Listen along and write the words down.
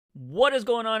What is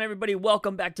going on, everybody?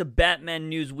 Welcome back to Batman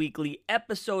News Weekly,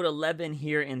 episode 11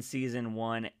 here in season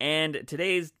 1. And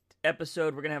today's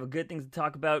episode, we're going to have a good things to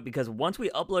talk about because once we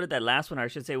uploaded that last one, or I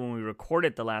should say when we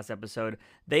recorded the last episode,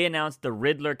 they announced the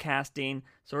Riddler casting.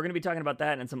 So we're going to be talking about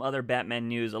that and some other Batman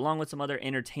news, along with some other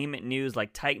entertainment news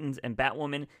like Titans and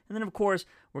Batwoman. And then, of course,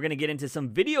 we're going to get into some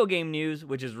video game news,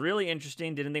 which is really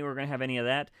interesting. Didn't think we were going to have any of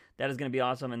that. That is going to be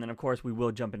awesome. And then, of course, we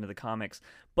will jump into the comics.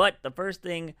 But the first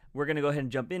thing we're going to go ahead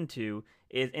and jump into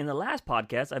is in the last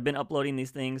podcast, I've been uploading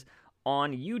these things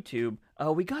on YouTube.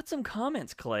 We got some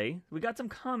comments, Clay. We got some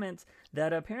comments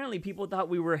that apparently people thought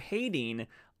we were hating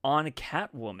on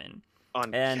Catwoman.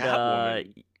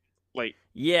 Catwoman?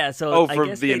 Yeah, so I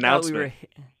guess the announcement.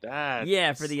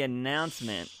 For the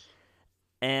announcement.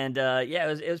 And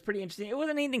it was pretty interesting. It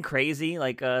wasn't anything crazy.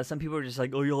 Like some people were just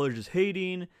like, "Oh, y'all are just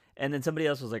hating," and then somebody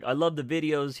else was like, "I love the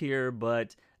videos here,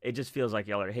 but it just feels like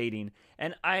y'all are hating."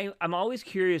 And I'm always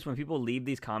curious when people leave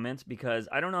these comments because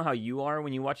I don't know how you are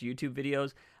when you watch YouTube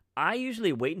videos. I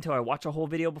usually wait until I watch a whole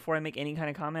video before I make any kind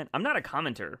of comment. I'm not a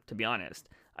commenter, to be honest.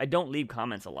 I don't leave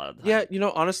comments a lot of the time. Yeah,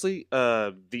 honestly,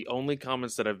 the only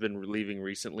comments that I've been leaving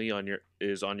recently on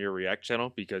your React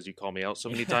channel because you call me out so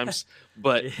many times.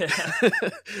 But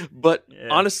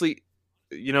honestly,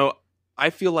 I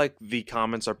feel like the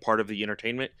comments are part of the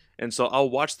entertainment, and so I'll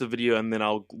watch the video and then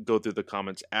I'll go through the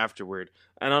comments afterward.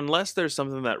 And unless there's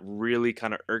something that really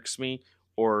kind of irks me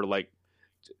or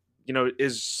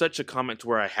is such a comment to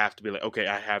where I have to be like, okay,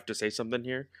 I have to say something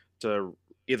here to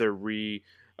either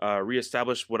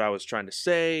reestablish what I was trying to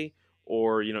say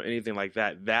or anything like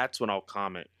that, that's when I'll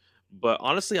comment. But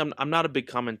honestly, I'm not a big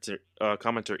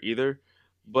commenter either.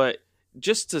 But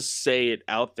just to say it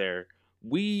out there,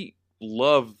 we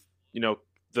love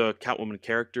the Catwoman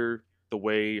character, the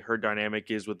way her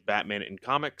dynamic is with Batman in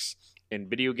comics and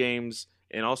video games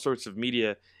and all sorts of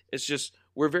media. It's just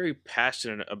we're very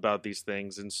passionate about these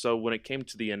things, and so when it came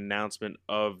to the announcement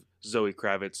of Zoe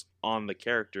Kravitz on the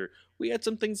character, we had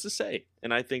some things to say,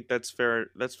 and I think that's fair.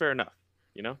 That's fair enough,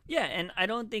 Yeah, and I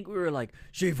don't think we were like,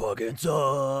 she fucking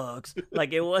sucks.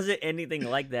 Like, it wasn't anything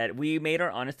like that. We made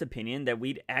our honest opinion that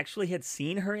we'd actually had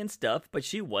seen her in stuff, but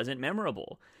she wasn't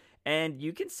memorable. And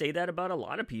you can say that about a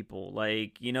lot of people.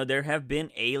 Like, there have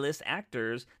been A-list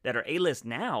actors that are A-list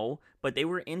now, but they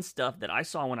were in stuff that I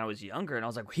saw when I was younger, and I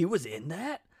was like, he was in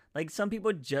that? Like, some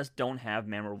people just don't have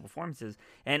memorable performances.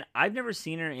 And I've never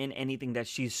seen her in anything that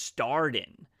she's starred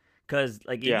in. Because,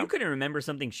 if you couldn't remember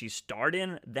something she starred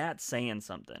in, that's saying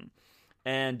something.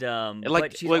 And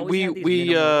but she's always had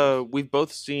these we've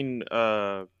both seen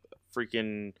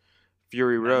freaking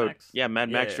Fury Road. Max? Yeah,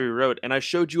 Mad Max Fury Road. And I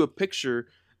showed you a picture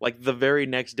the very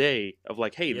next day of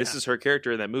hey, this is her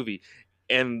character in that movie.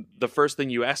 And the first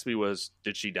thing you asked me was,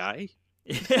 did she die?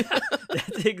 Yeah,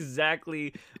 that's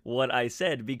exactly what I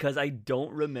said because I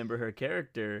don't remember her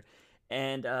character.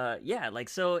 And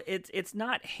so it's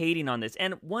not hating on this.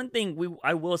 And one thing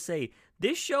I will say,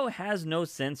 this show has no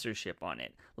censorship on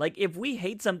it. Like, if we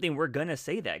hate something, we're gonna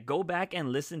say that. Go back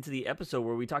and listen to the episode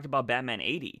where we talked about Batman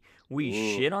 80.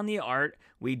 We shit on the art,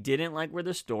 we didn't like where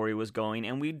the story was going,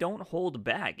 and we don't hold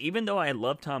back. Even though I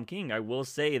love Tom King, I will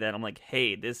say that I'm like,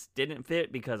 hey, this didn't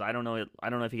fit because I don't know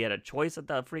if he had a choice at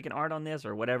the freaking art on this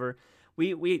or whatever.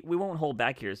 We won't hold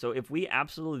back here. So if we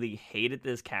absolutely hated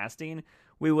this casting,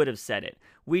 we would have said it.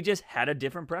 We just had a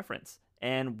different preference,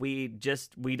 and we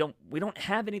don't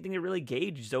have anything to really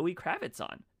gauge Zoe Kravitz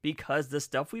on because the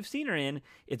stuff we've seen her in,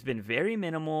 it's been very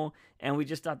minimal, and we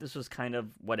just thought this was kind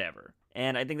of whatever.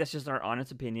 And I think that's just our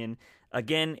honest opinion.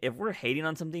 Again, if we're hating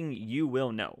on something, you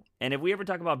will know. And if we ever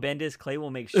talk about Bendis, Clay will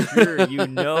make sure he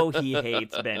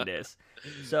hates Bendis.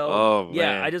 So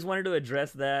I just wanted to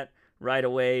address that right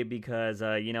away because,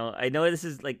 I know this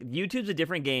is YouTube's a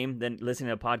different game than listening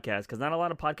to a podcast because not a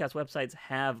lot of podcast websites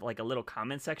have a little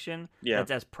comment section that's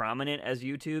as prominent as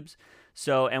YouTube's.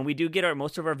 So, and we do get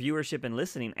most of our viewership and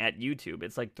listening at YouTube.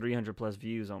 It's 300 plus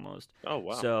views almost. Oh,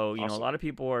 wow. So, awesome. A lot of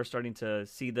people are starting to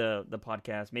see the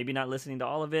podcast, maybe not listening to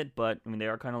all of it, but they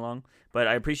are kind of long. But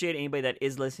I appreciate anybody that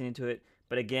is listening to it.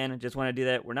 But again, just want to do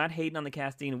that. We're not hating on the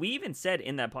casting. We even said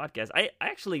in that podcast, I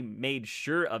actually made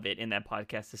sure of it in that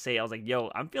podcast to say, I was like, yo,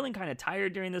 I'm feeling kind of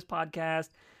tired during this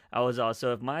podcast. I was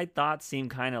also, if my thoughts seem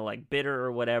kind of bitter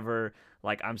or whatever,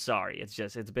 I'm sorry.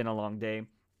 It's been a long day.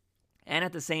 And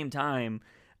at the same time,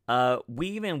 we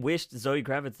even wished Zoe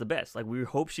Kravitz the best. We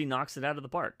hope she knocks it out of the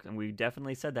park. And we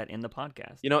definitely said that in the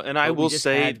podcast. And I will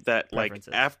say that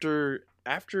preferences.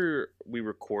 after we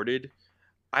recorded,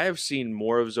 I have seen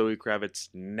more of Zoe Kravitz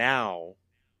now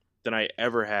than I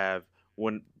ever have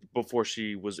before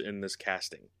she was in this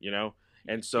casting,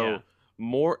 And so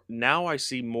more now I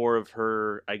see more of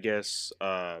her, I guess,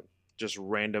 just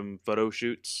random photo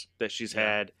shoots that she's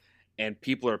Yeah. had, and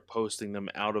people are posting them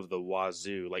out of the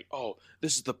wazoo. Like, oh,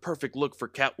 this is the perfect look for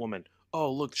Catwoman.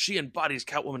 Oh, look, she embodies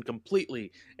Catwoman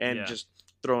completely, and Yeah. just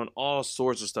throwing all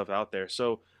sorts of stuff out there.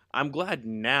 So I'm glad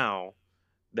now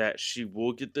that she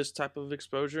will get this type of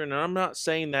exposure. And I'm not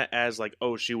saying that as like,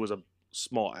 oh, she was a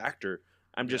small actor.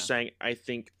 I'm just Yeah. saying I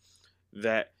think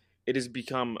that it has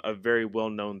become a very well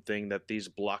known thing that these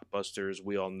blockbusters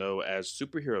we all know as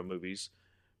superhero movies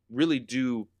really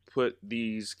do put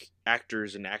these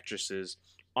actors and actresses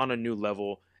on a new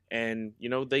level. And,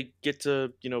 they get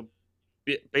to,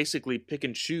 basically pick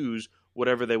and choose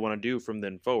whatever they want to do from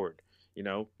then forward.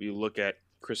 You look at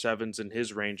Chris Evans and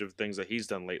his range of things that he's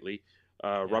done lately.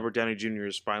 Yeah. Robert Downey Jr.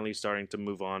 is finally starting to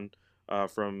move on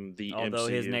from the Although MCU.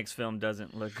 his next film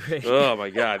doesn't look great. Oh my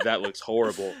God, that looks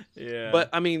horrible. Yeah. But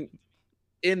I mean,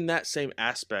 in that same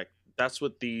aspect, that's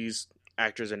what these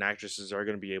actors and actresses are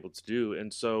going to be able to do.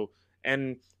 And so,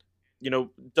 and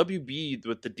WB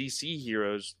with the DC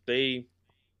heroes, they,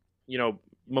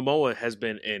 Momoa has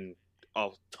been in a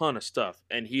ton of stuff,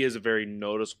 and he is a very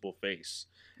noticeable face.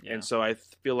 Yeah. And so I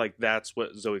feel like that's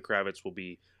what Zoe Kravitz will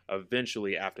be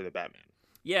eventually after the Batman.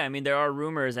 Yeah, I mean there are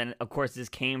rumors, and of course this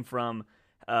came from,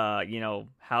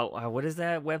 how what is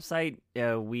that website?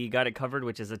 We Got It Covered,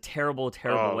 which is a terrible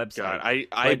website. God. I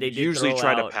But they did usually throw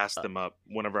try to out, pass them up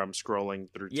whenever I'm scrolling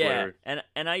through yeah, Twitter.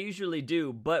 and I usually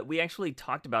do, but we actually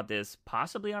talked about this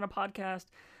possibly on a podcast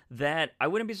that I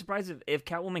wouldn't be surprised if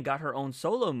Catwoman got her own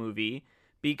solo movie,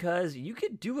 because you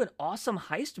could do an awesome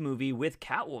heist movie with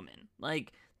Catwoman.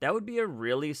 Like that would be a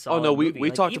really solid. Oh no, we movie.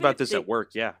 Like, talked even about if this they, at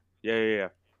work. Yeah.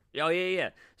 Oh yeah.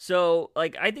 So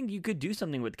like, I think you could do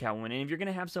something with Catwoman, and if you're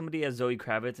gonna have somebody as Zoe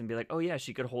Kravitz and be like, oh yeah,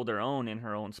 she could hold her own in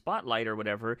her own spotlight or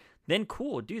whatever, then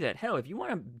cool, do that. Hell, if you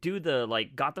want to do the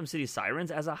like Gotham City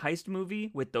Sirens as a heist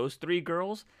movie with those three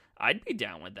girls, I'd be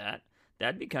down with that.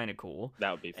 That'd be kind of cool.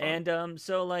 That would be fun. And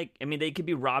so like, I mean, they could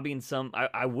be robbing some.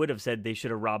 I would have said they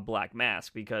should have robbed Black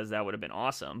Mask, because that would have been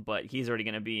awesome. But he's already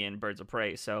gonna be in Birds of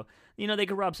Prey, so they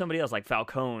could rob somebody else like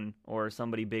Falcone or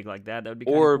somebody big like that. That would be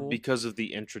kind of Or cool. because of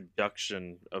the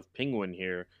introduction of Penguin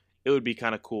here, it would be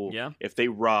kind of cool Yeah. if they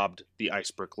robbed the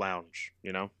Iceberg Lounge,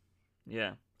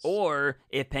 Yeah. Or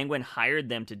if Penguin hired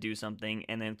them to do something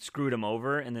and then screwed him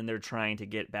over, and then they're trying to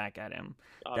get back at him.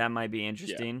 That might be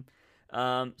interesting.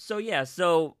 So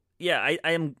I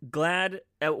am glad.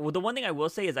 Well, the one thing I will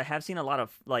say is I have seen a lot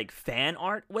of like fan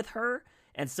art with her,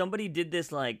 and somebody did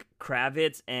this like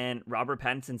Kravitz and Robert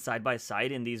Pattinson side by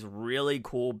side in these really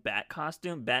cool Bat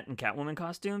and Catwoman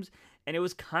costumes, and it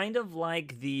was kind of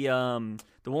like the one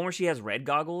where she has red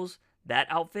goggles, that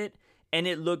outfit, and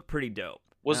it looked pretty dope.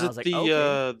 Was And I it was like, the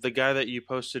okay. the guy that you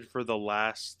posted for the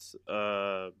last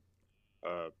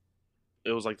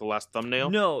it was like the last thumbnail?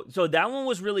 No, so that one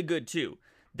was really good too.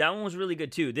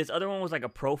 This other one was like a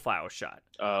profile shot.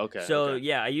 Oh, okay. So okay.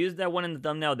 yeah, I used that one in the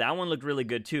thumbnail. That one looked really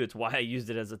good too. It's why I used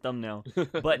it as a thumbnail.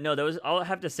 But no, I'll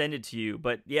have to send it to you.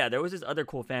 But yeah, there was this other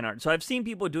cool fan art. So I've seen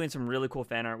people doing some really cool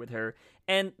fan art with her,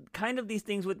 and kind of these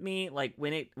things with me, like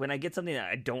when I get something that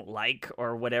I don't like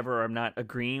or whatever, or I'm not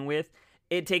agreeing with,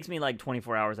 it takes me like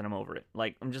 24 hours and I'm over it.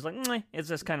 Like, I'm just like, it's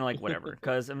just kind of like whatever.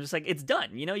 Because I'm just like, it's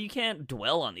done. You can't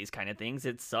dwell on these kind of things.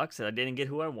 It sucks that I didn't get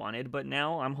who I wanted, but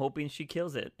now I'm hoping she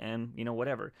kills it and,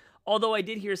 whatever. Although I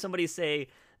did hear somebody say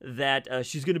that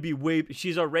she's going to be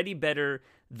she's already better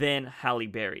than Halle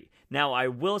Berry. Now, I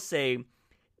will say,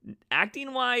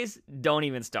 acting wise, don't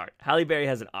even start. Halle Berry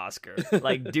has an Oscar.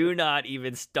 Like, do not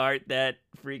even start that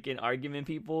freaking argument,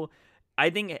 people.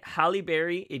 I think Halle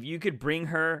Berry, if you could bring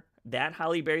her, that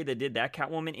Halle Berry that did that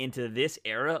Catwoman, into this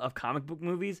era of comic book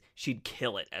movies, she'd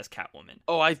kill it as Catwoman.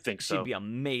 Oh, I think so. She'd be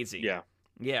amazing. Yeah.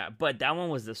 Yeah, but that one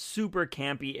was the super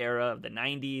campy era of the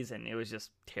 90s, and it was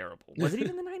just terrible. Was it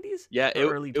even the 90s? Yeah,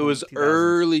 Or it was 2000s?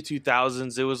 early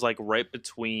 2000s. It was like right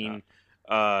between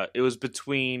it was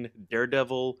between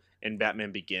Daredevil and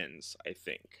Batman Begins, I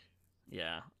think.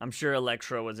 Yeah, I'm sure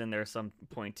Elektra was in there some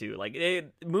point too. Like,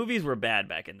 movies were bad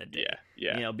back in the day.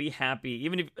 Yeah. Be happy.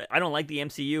 Even if I don't like the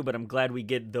MCU, but I'm glad we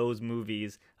get those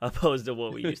movies opposed to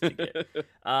what we used to get.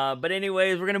 But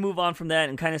anyways, we're gonna move on from that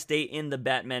and kind of stay in the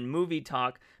Batman movie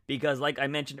talk, because, like I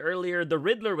mentioned earlier, the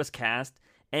Riddler was cast,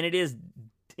 and it is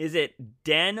it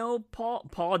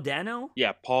Paul Dano?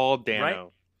 Yeah, Paul Dano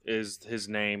Right? is his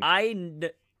name.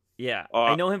 Yeah,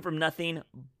 I know him from nothing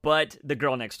but The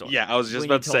Girl Next Door. Yeah, I was just When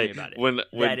you about to told say me about it. when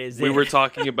That is we it. were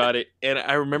talking about it, and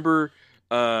I remember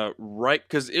right,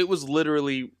 because it was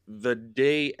literally the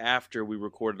day after we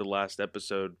recorded the last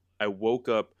episode. I woke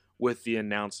up with the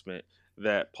announcement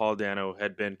that Paul Dano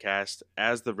had been cast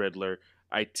as the Riddler.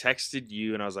 I texted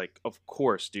you and I was like, of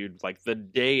course, dude, like the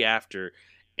day after.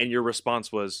 And your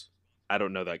response was, I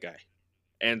don't know that guy.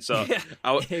 And so Yeah,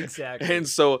 I, exactly. and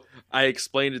so I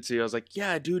explained it to you. I was like,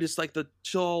 yeah, dude, it's like the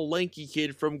tall, lanky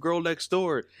kid from Girl Next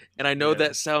Door. And I know Yeah,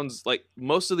 that sounds like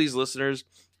most of these listeners,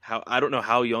 how I don't know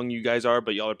how young you guys are,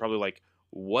 but y'all are probably like,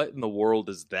 what in the world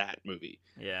is that movie?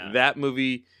 yeah. That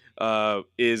movie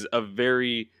is a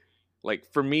very, like,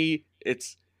 for me,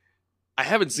 I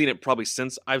haven't seen it probably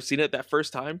since I've seen it that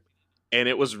first time. And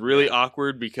it was really Yeah.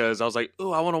 awkward because I was like,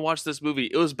 oh, I want to watch this movie.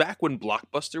 It was back when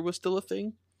Blockbuster was still a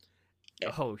thing.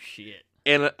 Oh shit.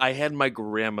 And I had my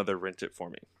grandmother rent it for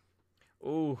me.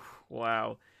 Ooh,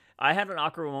 wow. I had an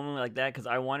awkward moment like that because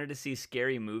I wanted to see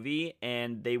Scary Movie,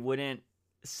 and they wouldn't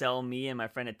sell me and my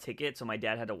friend a ticket, so my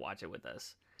dad had to watch it with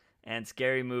us. And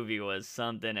Scary Movie was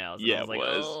something else. And I Yeah, was it like,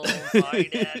 was. oh, sorry,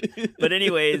 Dad. But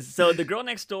anyways, so The Girl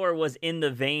Next Door was in the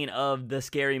vein of the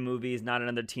Scary Movies, not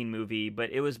another teen movie,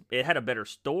 but it had a better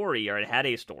story, or it had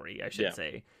a story, I should Yeah.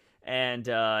 say. And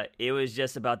it was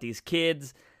just about these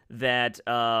kids that,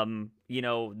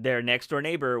 their next door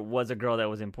neighbor was a girl that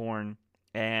was in porn.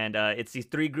 And it's these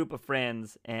three group of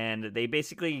friends, and they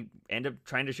basically end up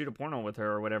trying to shoot a porno with her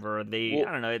or whatever. I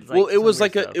don't know. It's like Well, it some was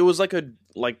weird like stuff. it was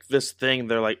like this thing.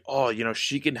 They're like, oh,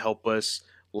 she can help us,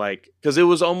 like, because it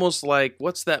was almost like,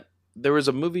 what's that? There was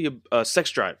a movie,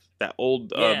 Sex Drive, that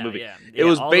old movie. Yeah. It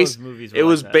was all based. those movies were It like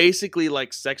was that. basically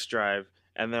like Sex Drive,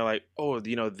 and they're like, oh,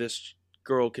 this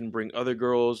girl can bring other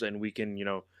girls, and we can,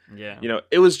 Yeah.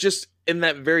 it was just in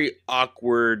that very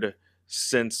awkward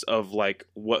sense of like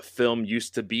what film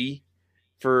used to be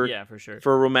for Yeah, for sure.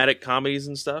 romantic comedies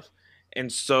and stuff. And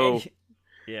so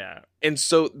Yeah.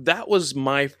 that was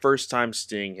my first time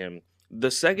seeing him.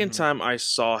 The second Mhm. time I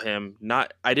saw him,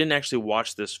 I didn't actually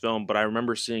watch this film, but I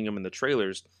remember seeing him in the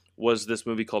trailers, was this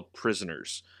movie called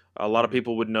Prisoners. A lot of Mhm.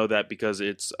 people would know that because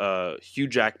it's Hugh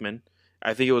Jackman.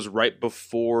 I think it was right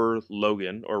before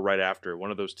Logan or right after,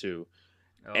 one of those two.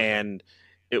 Okay. And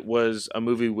it was a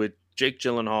movie with Jake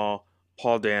Gyllenhaal,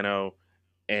 Paul Dano,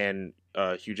 and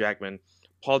Hugh Jackman.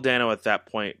 Paul Dano at that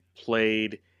point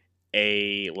played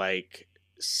a like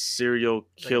serial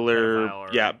killer,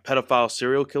 pedophile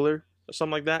serial killer or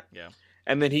something like that. Yeah.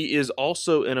 And then he is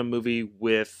also in a movie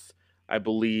with, I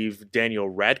believe, Daniel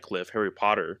Radcliffe, Harry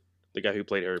Potter, the guy who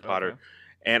played Harry Potter. Okay.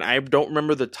 And I don't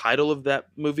remember the title of that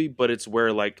movie, but it's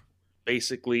where like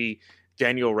basically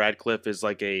Daniel Radcliffe is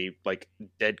like a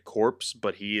dead corpse,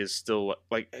 but he is still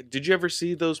like. Did you ever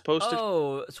see those posters?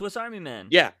 Oh, Swiss Army Man.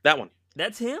 Yeah, that one.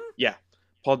 That's him? Yeah,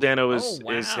 Paul Dano is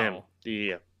Oh, is him. wow.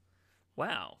 Yeah.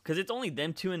 Wow. Because it's only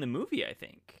them two in the movie, I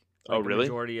think. Oh, Like, the really?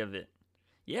 majority of it.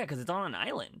 Yeah, because it's on an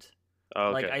island. Oh,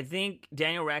 okay. Like, I think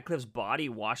Daniel Radcliffe's body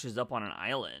washes up on an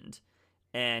island,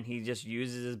 and he just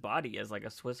uses his body as like a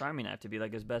Swiss Army knife to be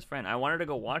like his best friend. I wanted to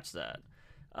go watch that.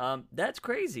 That's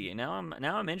crazy. Now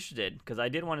I'm interested because I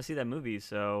did want to see that movie.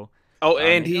 So Oh,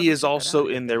 and maybe I'll he go is check that also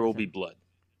out. in There Will Be Blood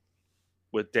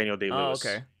with Daniel Day-Lewis.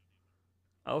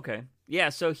 Okay. Yeah,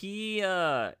 so he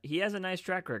has a nice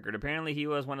track record. Apparently he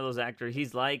was one of those actors.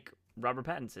 He's like Robert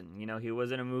Pattinson. He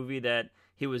was in a movie that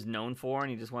he was known for and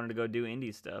he just wanted to go do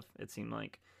indie stuff, it seemed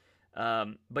like.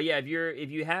 But yeah, if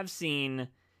you have seen,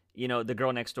 The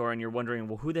Girl Next Door and you're wondering,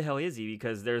 well, who the hell is he?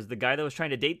 Because there's the guy that was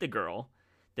trying to date the girl.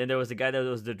 Then there was the guy that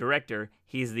was the director.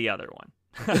 He's the other one.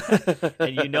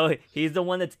 And he's the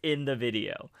one that's in the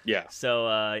video. Yeah.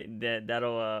 So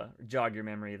that'll jog your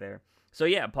memory there. So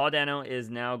yeah, Paul Dano is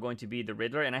now going to be the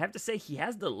Riddler, and I have to say he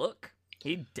has the look.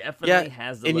 He definitely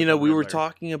has the and look. we were Riddler.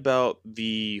 talking about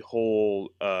the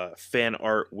whole fan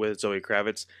art with Zoe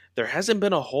Kravitz. There hasn't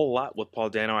been a whole lot with Paul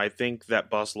Dano. I think that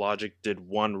Boss Logic did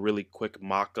one really quick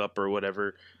mock-up or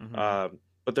whatever, Mhm.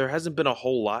 but there hasn't been a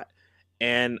whole lot,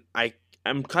 and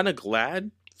I'm kind of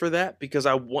glad for that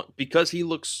because he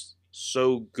looks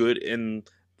so good in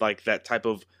like that type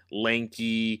of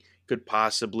lanky, could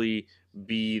possibly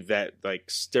be that like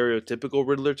stereotypical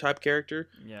Riddler type character.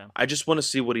 Yeah. I just want to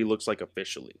see what he looks like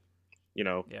officially,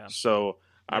 Yeah. So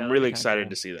Yeah, I'm that'd really be kinda excited cool.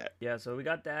 to see that. Yeah, so we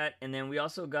got that, and then we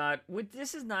also got,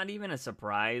 this is not even a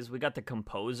surprise, we got the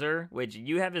composer, which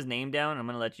you have his name down. I'm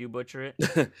going to let you butcher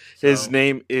it. His So-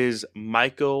 name is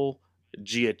Michael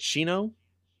Giacchino.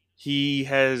 He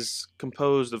has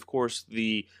composed, of course,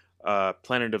 the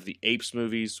Planet of the Apes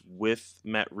movies with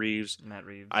Matt Reeves. Matt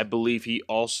Reeves. I believe he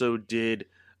also did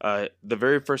the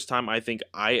very first time I think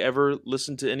I ever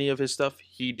listened to any of his stuff.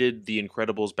 He did The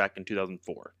Incredibles back in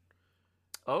 2004.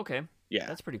 Oh, okay. Yeah.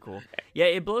 That's pretty cool. Yeah,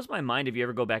 it blows my mind if you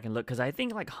ever go back and look, because I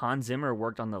think like Hans Zimmer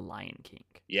worked on The Lion King.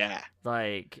 Yeah.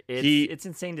 Like He it's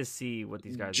insane to see what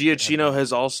these guys have Giacchino done.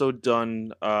 has also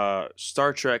done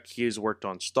Star Trek. He has worked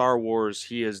on Star Wars.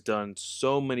 He has done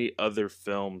so many other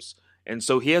films. And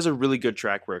so he has a really good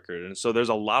track record. And so there's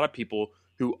a lot of people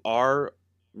who are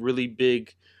really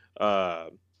big uh,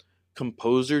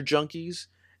 composer junkies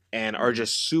and are Mhm.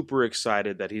 just super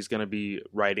excited that he's going to be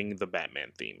writing the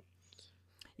Batman theme.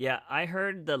 Yeah, I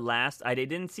heard the last. I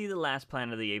didn't see the last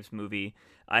Planet of the Apes movie.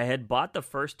 I had bought the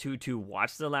first two to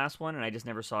watch the last one, and I just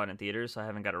never saw it in theaters, so I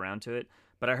haven't got around to it.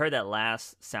 But I heard that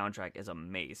last soundtrack is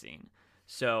amazing.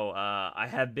 So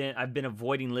I've been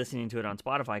avoiding listening to it on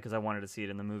Spotify because I wanted to see it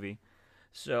in the movie.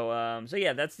 So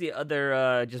yeah, that's the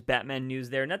other just Batman news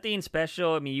there. Nothing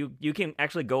special. I mean, you can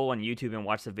actually go on YouTube and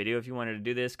watch the video if you wanted to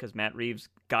do this, because Matt Reeves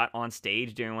got on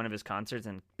stage during one of his concerts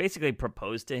and basically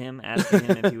proposed to him, asking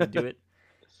him if he would do it.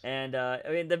 And I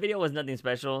mean, the video was nothing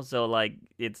special, so like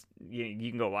it's you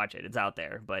can go watch it. It's out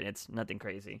there, but it's nothing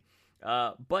crazy.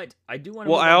 But I do want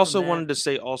to Well, move I on from also that. wanted to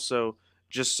say also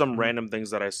just some Mhm. random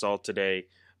things that I saw today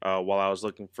while I was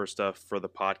looking for stuff for the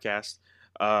podcast.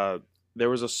 Uh, there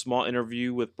was a small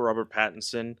interview with Robert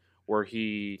Pattinson where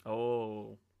he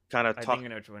Oh, kind of I think I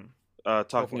know which one. Go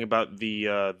talking for it. about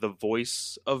the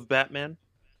voice of Batman,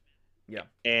 Yeah.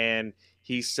 and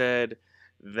he said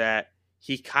that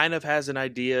he kind of has an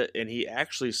idea, and he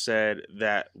actually said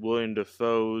that William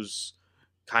Dafoe's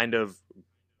kind of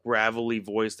gravelly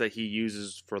voice that he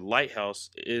uses for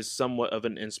Lighthouse is somewhat of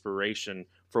an inspiration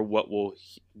for what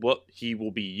he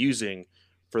will be using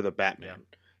for the Yeah. Batman.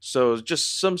 So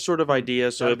just some sort of Hmm.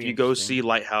 idea. So That'll if be you go interesting. see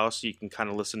Lighthouse, you can kind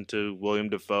of listen to William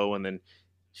Dafoe and then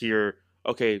hear,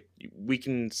 okay, we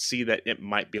can see that it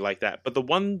might be like that. But the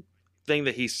one thing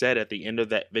that he said at the end of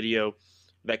that video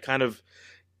that kind of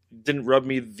didn't rub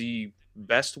me the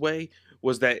best way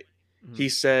was that Mhm. he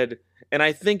said, and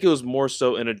I think it was more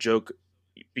so in a joke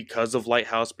because of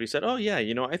Lighthouse, but he said, "Oh yeah,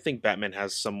 I think Batman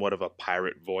has somewhat of a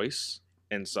pirate voice,"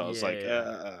 and so I was Yeah, like,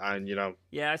 yeah, yeah.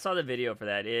 ". Yeah, I saw the video for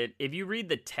that. If you read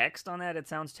the text on that, it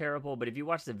sounds terrible, but if you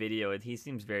watch the video, he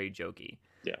seems very jokey.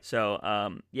 Yeah, So,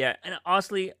 yeah, and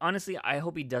honestly, I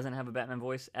hope he doesn't have a Batman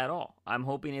voice at all. I'm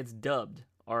hoping it's dubbed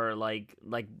or like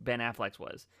Ben Affleck's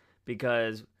was,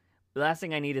 because the last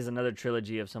thing I need is another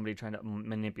trilogy of somebody trying to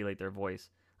manipulate their voice.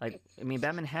 Like, I mean,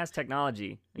 Batman has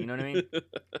technology. You know what I mean?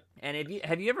 And if you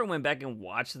have you ever went back and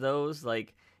watched those?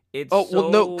 Like, it's Oh well,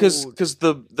 no, because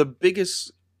so. the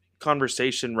biggest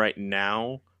conversation right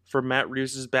now for Matt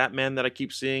Reeves' Batman that I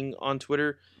keep seeing on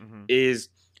Twitter Mhm. is,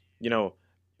 you know,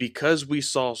 because we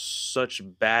saw such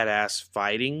badass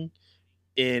fighting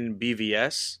in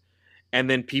BVS, and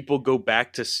then people go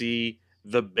back to see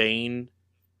the Bane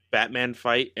Batman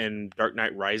fight in Dark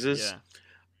Knight Rises. Yeah.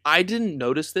 I didn't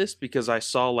notice this because I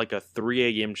saw like a 3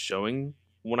 a.m. showing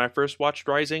when I first watched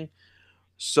Rising. Uh-huh.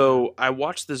 So I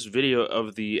watched this video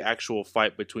of the actual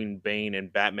fight between Bane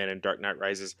and Batman in Dark Knight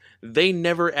Rises. They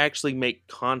never actually make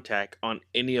contact on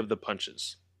any of the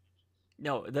punches.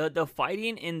 No, the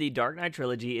fighting in the Dark Knight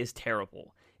trilogy is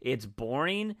terrible. It's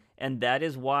boring, and that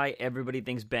is why everybody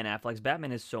thinks Ben Affleck's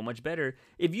Batman is so much better.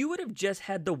 If you would have just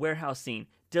had the warehouse scene,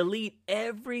 delete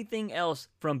everything else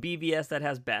from BVS that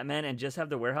has Batman, and just have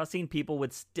the warehouse scene, people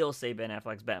would still say Ben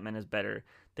Affleck's Batman is better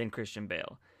than Christian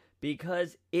Bale,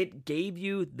 because it gave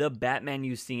you the Batman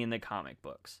you see in the comic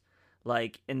books.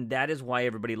 Like, and that is why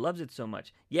everybody loves it so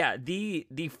much. Yeah, the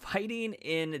fighting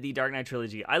in the Dark Knight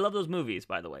trilogy, I love those movies,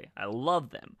 by the way. I love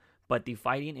them, but the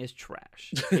fighting is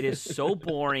trash. It is so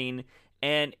boring,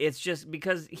 and it's just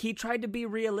because he tried to be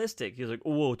realistic. He was like,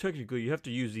 "Oh, well, technically, you have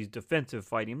to use these defensive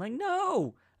fighting." I'm like,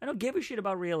 no, I don't give a shit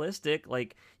about realistic.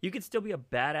 Like, you could still be a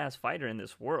badass fighter in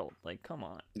this world. Like, come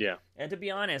on. Yeah. And to be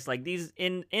honest, like these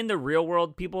in the real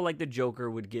world, people like the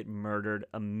Joker would get murdered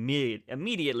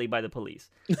immediately by the police.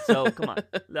 So come on,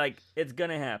 like it's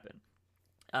gonna happen.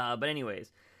 But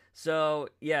anyways, so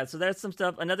yeah, so that's some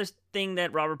stuff. Another thing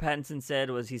that Robert Pattinson said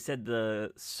was he said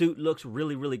the suit looks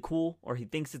really really cool, or he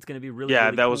thinks it's gonna be really Yeah,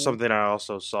 really that was cool. something I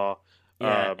also saw.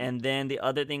 Yeah, Um, and then the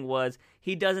other thing was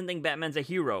he doesn't think Batman's a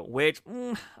hero, which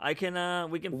I can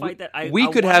we can we, fight that. we I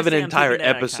could want to have an say I'm entire taking that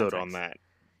out of episode on context.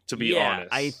 that, to be Yeah,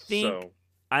 I honest. think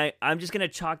So, I'm just gonna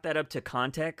chalk that up to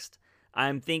context.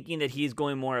 I'm thinking that he's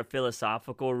going more a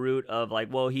philosophical route of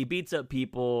like, well, he beats up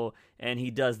people and he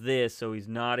does this, so he's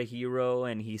not a hero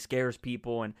and he scares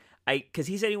people, and because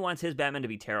he said he wants his Batman to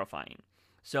be terrifying.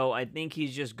 So I think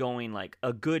he's just going like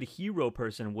a good hero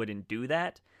person wouldn't do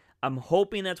that. I'm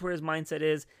hoping that's where his mindset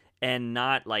is, and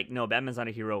not like, no, Batman's not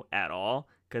a hero at all,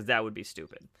 because that would be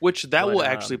stupid. which that But will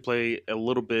actually play a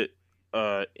little bit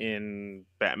in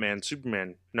Batman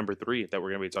Superman #3 that we're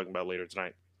going to be talking about later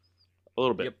tonight. a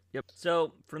little bit. Yep.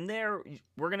 So from there,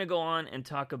 we're gonna go on and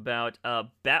talk about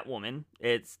Batwoman.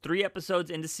 It's 3 episodes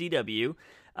into CW.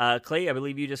 Clay, I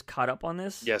believe you just caught up on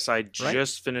this. Yes, I right?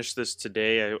 just finished this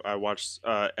today. I watched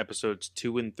episodes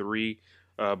 2 and 3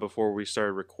 before we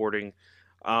started recording.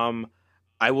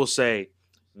 I will say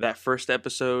that first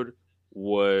episode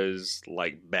was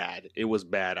like bad. It was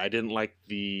bad. I didn't like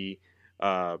the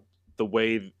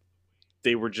way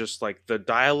they were just like the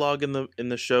dialogue in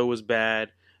the show was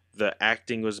bad. The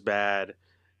acting was bad.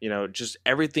 Just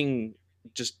everything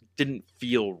just didn't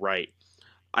feel right.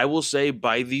 I will say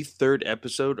by the third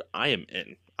episode, I am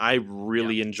in. I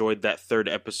really enjoyed that third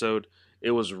episode.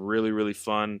 It was really, really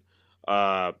fun.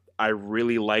 I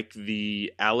really like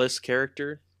the Alice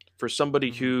character. For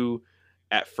somebody who,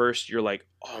 at first, you're like,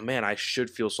 oh man, I should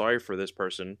feel sorry for this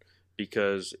person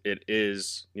because it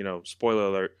is, spoiler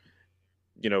alert,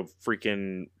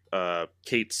 freaking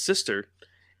Kate's sister.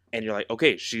 And you're like,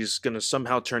 okay, she's going to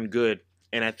somehow turn good.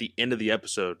 And at the end of the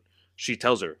episode, she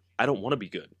tells her, I don't want to be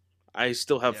good. I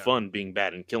still have fun being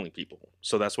bad and killing people.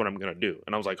 So that's what I'm going to do.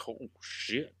 And I was like, oh,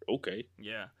 shit. Okay.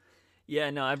 Yeah. Yeah,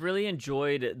 no, I've really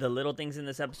enjoyed the little things in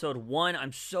this episode. One,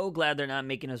 I'm so glad they're not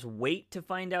making us wait to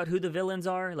find out who the villains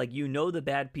are. Like, the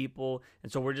bad people, and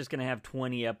so we're just going to have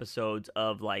 20 episodes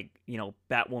of,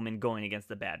 Batwoman going against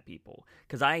the bad people.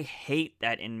 Because I hate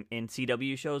that in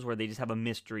CW shows where they just have a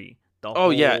mystery the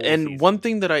whole and season. One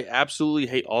thing that I absolutely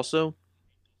hate also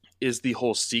is the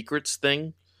whole secrets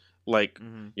thing. Like,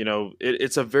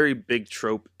 it's a very big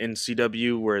trope in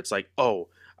CW where it's like, oh,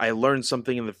 I learned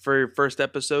something in the very first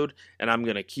episode, and I'm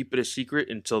gonna keep it a secret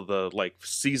until the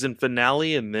season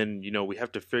finale, and then we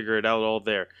have to figure it out all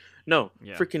there. No,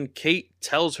 freaking Kate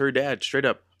tells her dad straight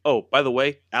up, "Oh, by the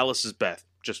way, Alice is Beth."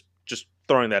 Just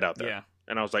throwing that out there. Yeah.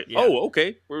 And I was like, "Oh,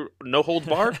 okay, we're no holds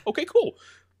barred. Okay, cool."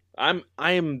 I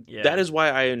am. Yeah. That is why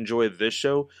I enjoy this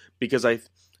show, because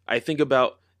I think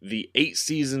about the 8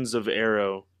 seasons of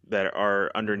Arrow that are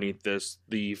underneath this,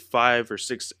 the 5 or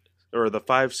 6. Or the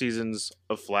 5 seasons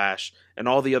of Flash and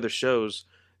all the other shows.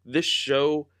 This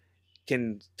show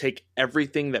can take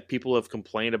everything that people have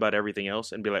complained about everything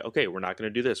else and be like, okay, we're not going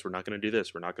to do this. We're not going to do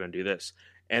this. We're not going to do this.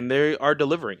 And they are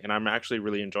delivering, and I'm actually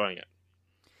really enjoying it.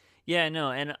 Yeah,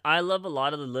 no, and I love a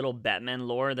lot of the little Batman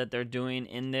lore that they're doing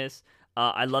in this.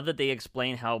 I love that they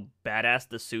explain how badass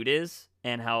the suit is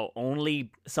and how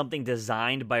only something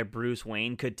designed by Bruce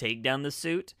Wayne could take down the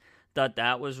suit. Thought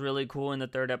that was really cool in the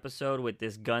third episode with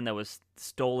this gun that was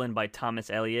stolen by Thomas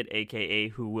Elliot, a.k.a.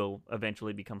 who will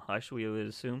eventually become Hush, we would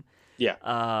assume. Yeah.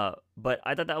 But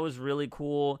I thought that was really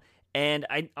cool. And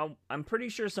I'm pretty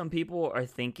sure some people are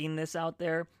thinking this out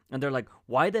there, and they're like,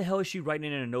 why the hell is she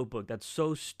writing in a notebook? That's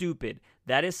so stupid.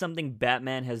 That is something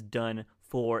Batman has done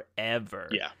forever.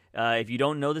 Yeah. If you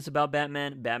don't know this about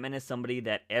Batman, Batman is somebody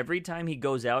that every time he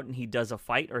goes out and he does a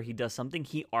fight or he does something,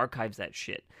 he archives that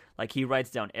shit. Like, he writes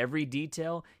down every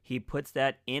detail, he puts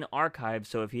that in archive,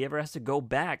 so if he ever has to go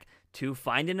back to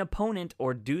find an opponent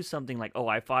or do something like, oh,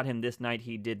 I fought him this night,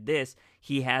 he did this,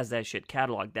 he has that shit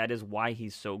cataloged. That is why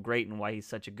he's so great and why he's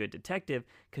such a good detective,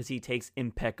 because he takes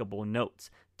impeccable notes.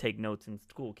 Take notes in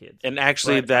school, kids. And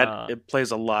actually, it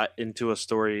plays a lot into a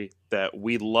story that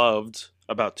we loved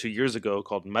about 2 years ago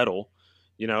called Metal.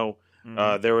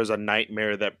 There was a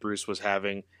nightmare that Bruce was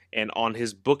having, and on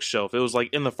his bookshelf, it was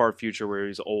like in the far future where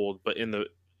he's old, but in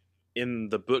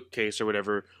the bookcase or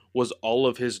whatever was all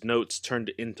of his notes turned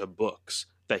into books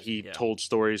that he told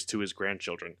stories to his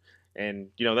grandchildren. And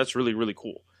that's really, really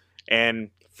cool.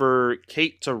 And for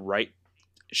Kate to write,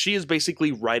 she is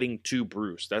basically writing to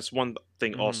Bruce. That's one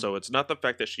thing also. It's not the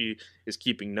fact that she is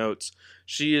keeping notes.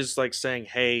 She is like saying,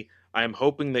 hey, I'm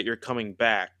hoping that you're coming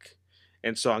back,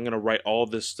 and so I'm going to write all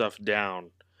this stuff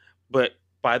down. But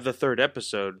by the third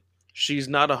episode, she's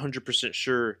not 100%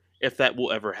 sure if that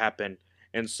will ever happen.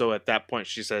 And so at that point,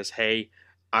 she says, hey,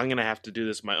 I'm going to have to do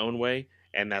this my own way.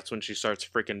 And that's when she starts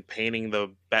freaking painting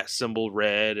the bat symbol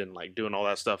red and doing all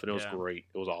that stuff. And it was great.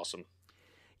 It was awesome.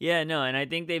 Yeah, no, and I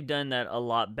think they've done that a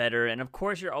lot better. And of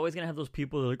course, you're always going to have those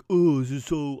people that are like, oh, this is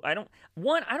so... I don't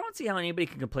see how anybody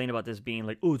can complain about this being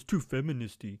like, oh, it's too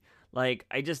feministy.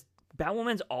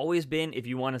 Batwoman's always been, if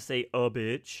you want to say a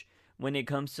bitch, when it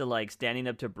comes to standing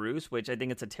up to Bruce, which I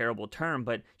think it's a terrible term,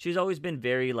 but she's always been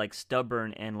very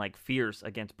stubborn and fierce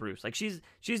against Bruce.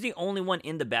 She's the only one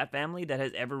in the Bat family that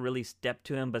has ever really stepped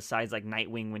to him besides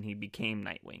Nightwing when he became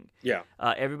Nightwing. Yeah.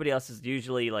 Everybody else has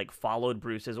usually followed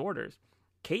Bruce's orders.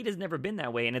 Kate has never been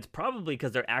that way, and it's probably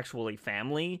because they're actually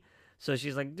family. So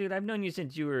she's like, dude, I've known you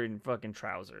since you were in fucking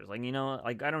trousers. I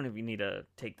don't even need to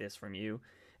take this from you.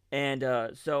 And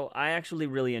so I actually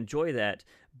really enjoy that.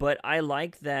 But I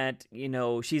like that,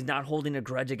 she's not holding a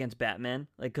grudge against Batman.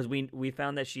 Like, because we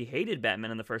found that she hated Batman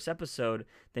in the first episode.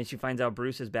 Then she finds out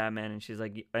Bruce is Batman, and she's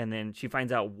like, and then she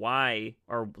finds out why,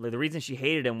 or the reason she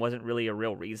hated him wasn't really a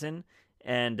real reason.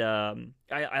 And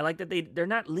I like that they're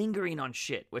not lingering on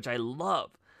shit, which I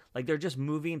love. Like, they're just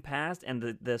moving past,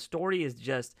 and the story is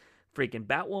just freaking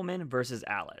Batwoman versus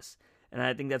Alice. And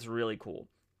I think that's really cool.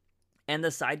 And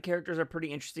the side characters are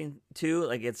pretty interesting too.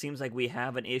 Like, it seems like we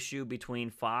have an issue between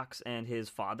Fox and his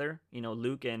father.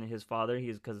 Luke and his father.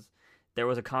 Because there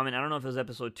was a comment. I don't know if it was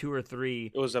episode 2 or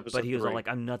 3. It was episode 3. But he was all like,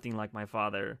 "I'm nothing like my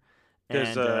father."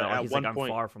 Because at he's one like, "I'm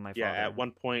point, far from my father." yeah, at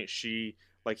one point he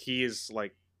is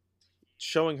like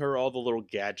showing her all the little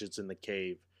gadgets in the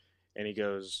cave, and he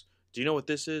goes, "Do you know what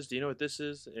this is? Do you know what this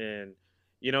is?" And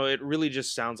it really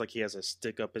just sounds like he has a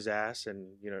stick up his ass.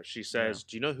 And she says,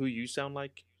 "Do you know who you sound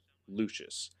like?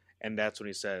 Lucius." And that's when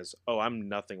he says, "Oh, I'm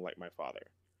nothing like my father."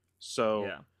 So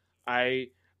yeah.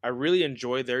 I really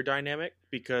enjoy their dynamic,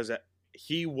 because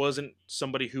he wasn't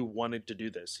somebody who wanted to do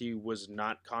this. He was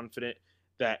not confident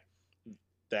that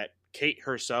Kate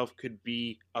herself could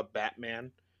be a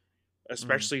Batman,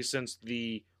 especially since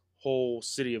the whole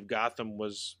city of Gotham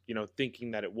was,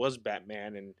 thinking that it was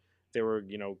Batman, and they were,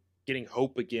 getting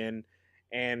hope again.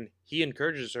 And he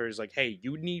encourages her. He's like, "Hey,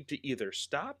 you need to either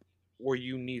stop, or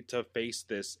you need to face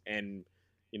this and,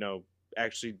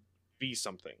 actually be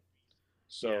something."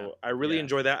 So I really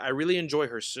enjoy that. I really enjoy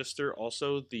her sister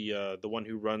also, the one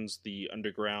who runs the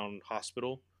underground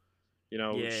hospital.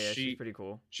 She's pretty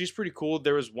cool. She's pretty cool.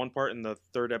 There was one part in the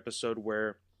 3rd episode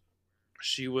where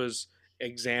she was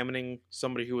examining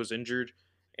somebody who was injured,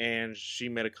 and she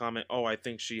made a comment, "Oh, I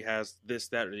think she has this,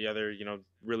 that, or the other,"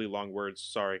 really long words.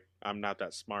 Sorry, I'm not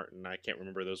that smart, and I can't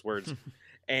remember those words.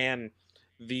 And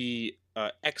the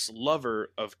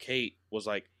ex-lover of Kate was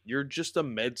like, "You're just a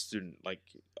med student. Like,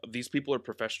 these people are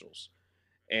professionals."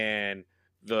 And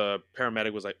the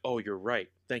paramedic was like, "Oh, you're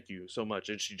right. Thank you so much."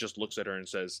 And she just looks at her and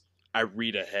says, "I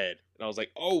read ahead." And I was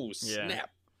like, "Oh, snap."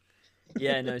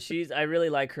 Yeah, no, I really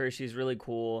like her. She's really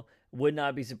cool. Would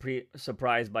not be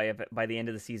surprised by if by the end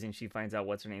of the season she finds out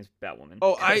what's her name's Batwoman.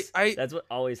 Oh, that's what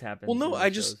always happens. Well, no,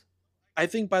 I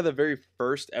think by the very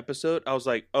first episode, I was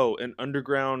like, "Oh, an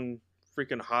underground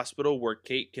freaking hospital where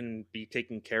Kate can be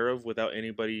taken care of without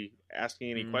anybody asking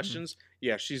any questions."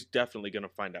 Yeah, she's definitely gonna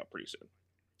find out pretty soon.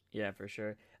 Yeah, for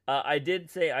sure. I did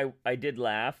say I did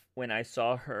laugh when I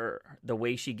saw the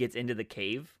way she gets into the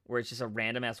cave, where it's just a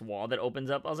random ass wall that opens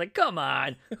up. I was like, "Come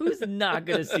on, who's not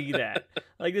gonna see that?"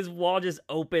 Like, this wall just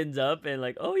opens up, and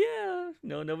like, "Oh yeah,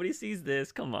 no, nobody sees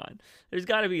this. Come on." There's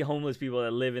got to be homeless people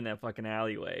that live in that fucking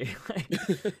alleyway. Like,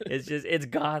 it's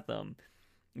Gotham.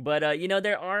 But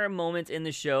there are moments in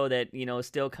the show that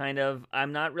still kind of,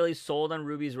 I'm not really sold on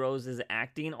Ruby's Rose's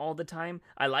acting all the time.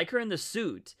 I like her in the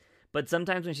suit. But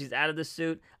sometimes when she's out of the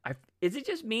suit, is it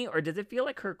just me, or does it feel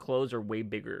like her clothes are way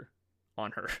bigger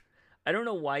on her? I don't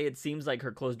know why it seems like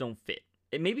her clothes don't fit.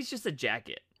 Maybe it's just a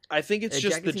jacket. I think it's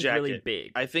just the jacket. Really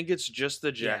big. I think it's just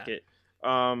the jacket.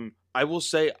 Yeah. I will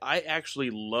say I actually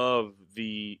love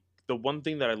the one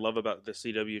thing that I love about the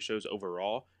CW shows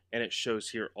overall, and it shows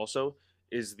here also,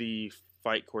 is the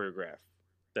fight choreograph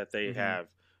that they have.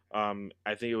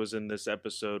 I think it was in this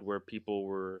episode where people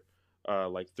were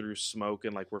like through smoke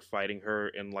and like we're fighting her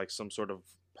in like some sort of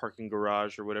parking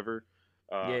garage or whatever.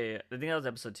 I think that was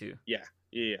episode 2. Yeah.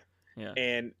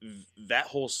 And that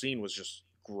whole scene was just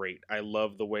great. I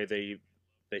love the way they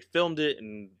filmed it,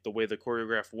 and the way the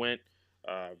choreograph went.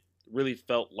 Really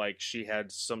felt like she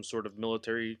had some sort of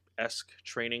military-esque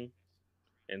training,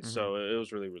 and so it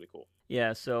was really, really cool.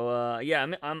 Yeah, so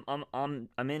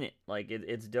I'm in it. Like,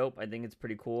 it's dope. I think it's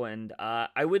pretty cool, and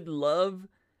I would love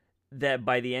that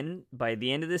by the end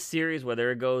of this series,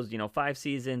 whether it goes 5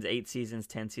 seasons, 8 seasons,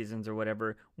 10 seasons, or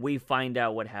whatever, we find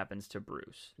out what happens to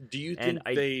Bruce. Do you think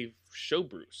they show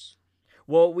Bruce?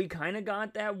 Well, we kind of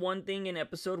got that one thing in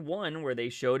episode 1 where they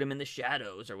showed him in the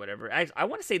shadows or whatever. I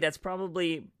want to say that's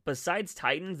probably, besides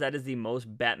Titans, that is the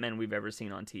most Batman we've ever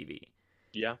seen on TV.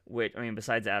 Yeah.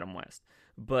 Besides Adam West.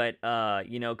 But,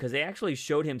 because they actually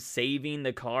showed him saving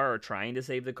the car or trying to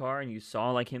save the car, and you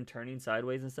saw, like, him turning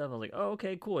sideways and stuff. I was like, oh,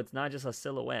 okay, cool. It's not just a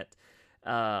silhouette.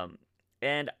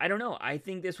 And I don't know. I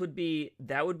think that would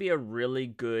be a really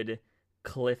good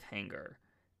cliffhanger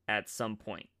at some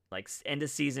point. Like, end of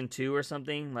season 2 or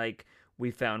something. Like, we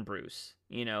found Bruce,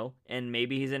 and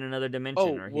maybe he's in another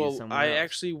dimension or he's somewhere else. I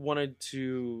actually wanted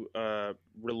to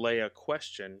relay a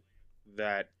question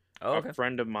that a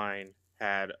friend of mine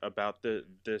had about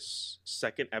this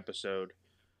second episode.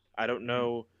 I don't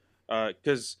know,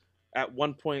 because at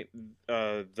one point,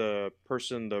 the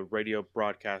person, the radio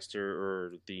broadcaster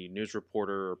or the news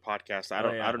reporter or podcast, Oh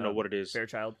I yeah, don't know what it is.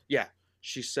 Fairchild. Yeah,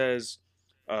 she says,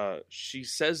 she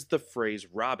says the phrase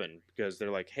Robin because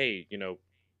they're like, hey,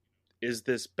 is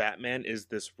this Batman? Is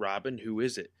this Robin? Who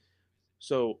is it?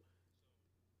 So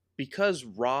because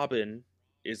Robin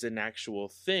is an actual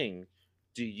thing,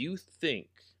 do you think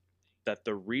that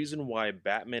the reason why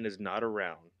Batman is not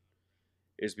around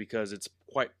is because it's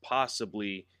quite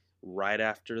possibly right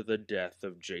after the death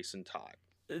of Jason Todd?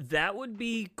 That would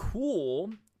be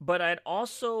cool, but I'd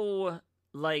also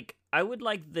I would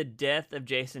like the death of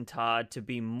Jason Todd to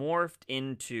be morphed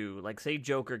into, like, say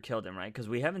Joker killed him, right? Because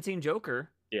we haven't seen Joker.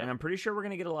 Yeah. And I'm pretty sure we're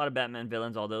going to get a lot of Batman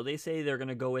villains, although they say they're going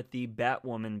to go with the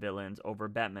Batwoman villains over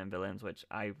Batman villains, which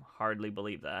I hardly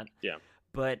believe that. Yeah.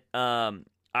 But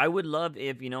I would love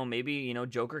if, maybe,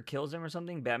 Joker kills him or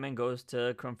something, Batman goes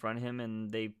to confront him and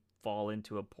they fall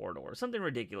into a portal or something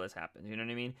ridiculous happens, you know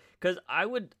what I mean? Because I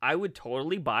would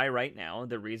totally buy right now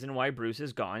the reason why Bruce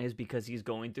is gone is because he's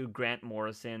going through Grant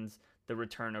Morrison's The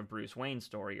Return of Bruce Wayne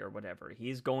story or whatever.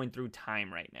 He's going through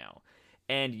time right now.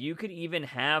 And you could even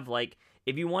have, like,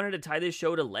 if you wanted to tie this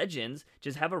show to Legends,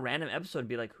 just have a random episode and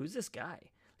be like, who's this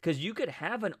guy? Because you could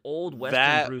have an old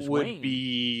Western Bruce Wayne. That would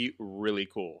be really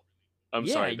cool. I'm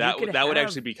Yeah, sorry. you That could would have-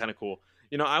 actually be kind of cool.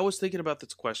 I was thinking about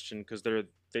this question because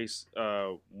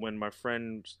when my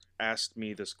friend asked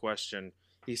me this question,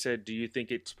 he said, "Do you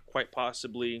think it's quite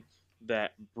possibly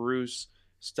that Bruce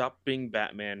stopped being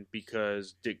Batman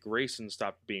because Dick Grayson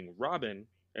stopped being Robin,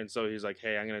 and so he's like,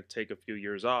 hey, I'm gonna take a few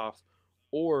years off,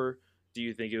 or do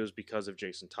you think it was because of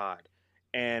Jason Todd?"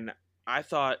 And I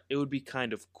thought it would be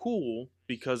kind of cool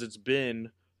because it's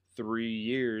been 3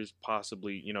 years,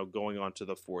 possibly, going on to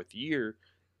the 4th year.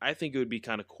 I think it would be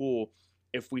kind of cool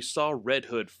if we saw Red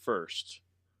Hood first.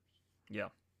 Yeah.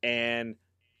 And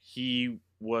he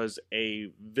was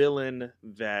a villain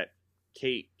that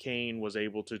Kate Kane was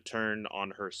able to turn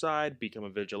on her side, become a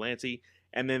vigilante,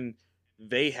 and then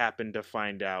they happen to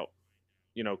find out,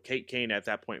 Kate Kane at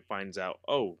that point finds out,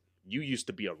 oh, you used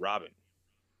to be a Robin.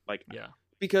 Yeah.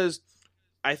 Because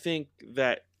I think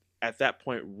that at that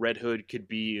point, Red Hood could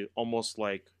be almost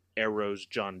like Arrow's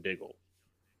John Diggle,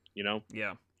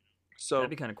 Yeah. So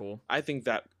That'd be kind of cool. I think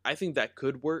that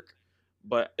could work,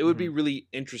 but it would be really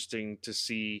interesting to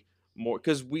see more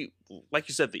because like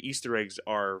you said, the Easter eggs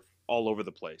are all over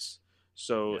the place.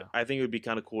 So Yeah. I think it would be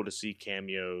kind of cool to see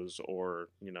cameos or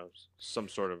some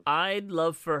sort of. I'd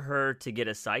love for her to get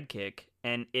a sidekick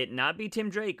and it not be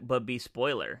Tim Drake, but be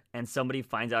Spoiler, and somebody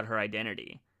finds out her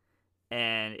identity.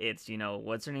 And it's,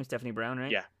 what's her name? Stephanie Brown,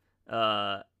 right?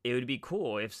 Yeah. It would be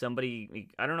cool if somebody,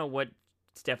 I don't know what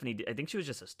Stephanie did. I think she was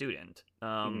just a student.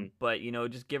 But,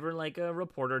 just give her like a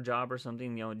reporter job or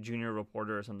something, junior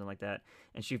reporter or something like that.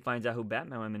 And she finds out who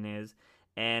Batman Woman is.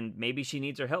 And maybe she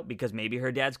needs her help because maybe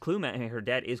her dad is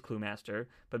Cluemaster,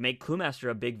 but make Cluemaster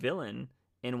a big villain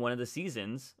in one of the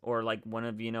seasons or like one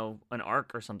of, an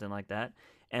arc or something like that,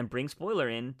 and bring Spoiler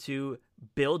in to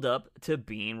build up to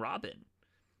being Robin.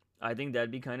 I think that'd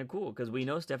be kind of cool because we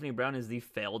know Stephanie Brown is the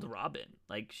failed Robin.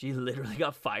 Like, she literally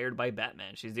got fired by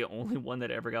Batman. She's the only one that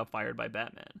ever got fired by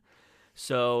Batman.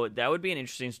 So that would be an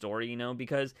interesting story,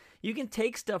 because you can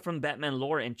take stuff from Batman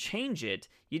lore and change it.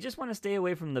 You just want to stay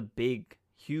away from the big,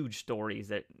 huge stories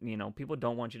that, people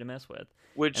don't want you to mess with.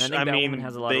 Which, And I think Batwoman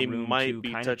has a lot they of room might to be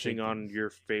kind of touching take on things.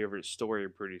 your favorite story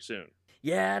pretty soon.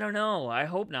 Yeah, I don't know. I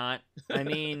hope not. I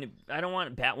mean, I don't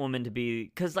want Batwoman to be...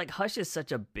 Because, like, Hush is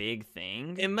such a big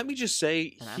thing. And let me just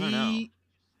say, And I don't know.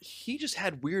 he just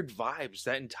had weird vibes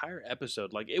that entire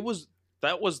episode. Like,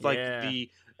 that was like Yeah.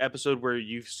 the episode where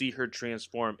you see her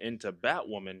transform into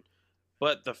Batwoman,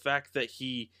 but the fact that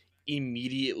he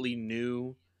immediately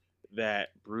knew that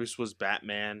Bruce was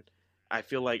Batman, I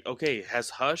feel like, okay, has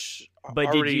Hush But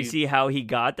already... did you see how he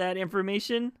got that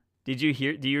information? Do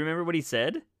you remember what he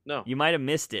said? No. You might have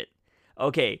missed it.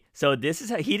 Okay, so this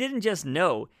is how he didn't just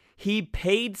know. He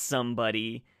paid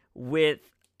somebody with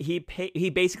he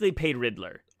basically paid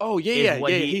Riddler. Oh is yeah.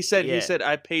 what He said yeah.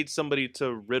 I paid somebody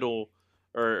to riddle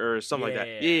or something like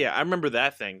that. Yeah. I remember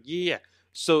that thing. Yeah.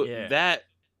 So Yeah. that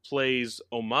plays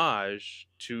homage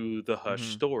to the Hush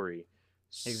Mhm. story.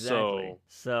 Exactly.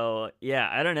 So yeah,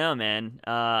 I don't know, man.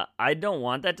 I don't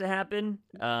want that to happen.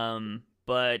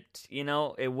 But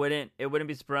it wouldn't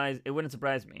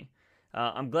surprise me.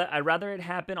 I'm glad. I'd rather it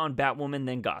happen on Batwoman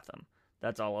than Gotham.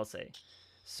 That's all I'll say.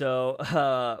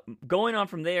 So going on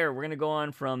from there, we're gonna go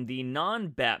on from the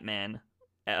non-Batman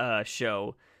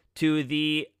show to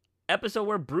the episode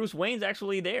where Bruce Wayne's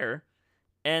actually there,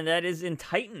 and that is in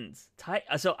Titans.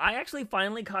 So I actually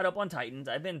finally caught up on Titans.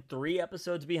 I've been 3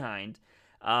 episodes behind.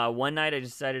 One night I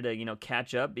decided to,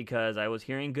 catch up because I was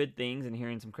hearing good things and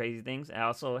hearing some crazy things.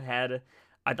 I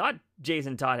thought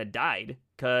Jason Todd had died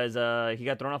because he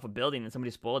got thrown off a building and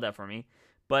somebody spoiled that for me.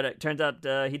 But it turns out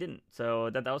he didn't. So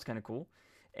that was kind of cool.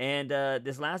 And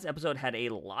this last episode had a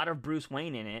lot of Bruce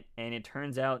Wayne in it, and it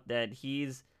turns out that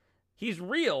he's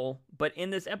real, but in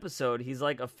this episode he's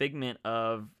like a figment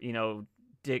of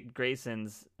Dick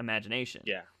Grayson's imagination.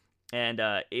 Yeah, and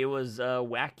it was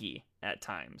wacky at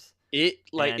times. It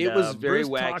was very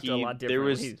Bruce talked a wacky. lot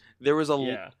There was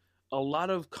yeah. a lot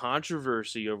of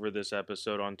controversy over this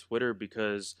episode on Twitter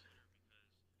because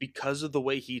of the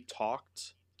way he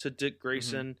talked to Dick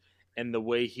Grayson and the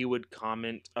way he would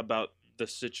comment about the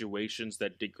situations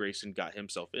that Dick Grayson got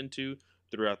himself into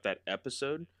throughout that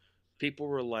episode. People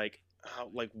were like, oh,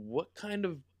 like, what kind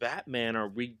of Batman are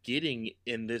we getting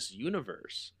in this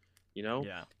universe?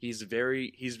 Yeah. He's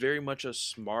very much a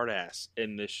smartass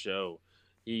in this show.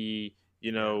 He,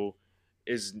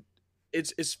 is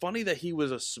it's funny that he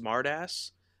was a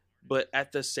smartass, but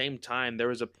at the same time there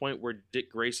was a point where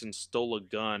Dick Grayson stole a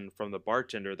gun from the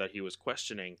bartender that he was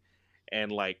questioning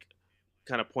and like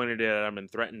kind of pointed it at him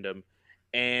and threatened him,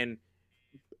 and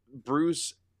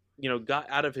Bruce got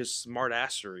out of his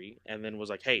smartassery and then was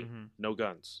like, hey, no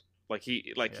guns.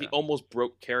 He almost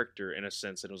broke character in a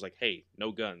sense and was like, hey,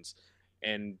 no guns.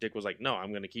 And Dick was like, no, I'm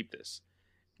going to keep this.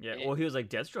 Yeah. Well, he was like,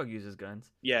 Deathstroke uses guns.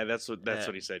 Yeah, that's what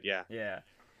he said. Yeah. Yeah.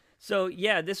 So,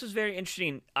 yeah, this was very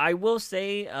interesting. I will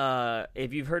say,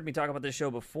 if you've heard me talk about this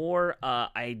show before,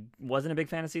 I wasn't a big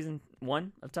fan of season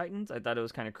 1 of Titans. I thought it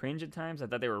was kind of cringe at times. I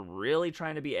thought they were really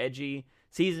trying to be edgy.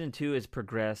 Season 2 has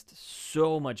progressed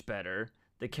so much better.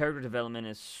 The character development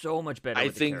is so much better. I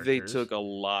think they took a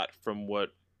lot from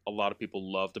what a lot of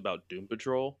people loved about Doom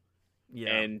Patrol,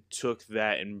 and took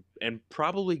that and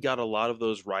probably got a lot of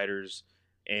those writers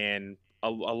and a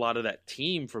lot of that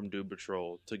team from Doom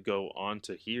Patrol to go on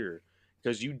to here,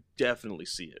 because you definitely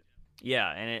see it.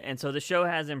 Yeah, and so the show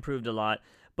has improved a lot.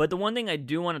 But the one thing I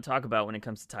do want to talk about when it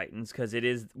comes to Titans, because it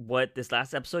is what this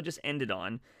last episode just ended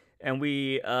on, and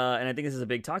I think this is a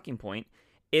big talking point,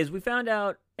 is we found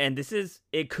out, and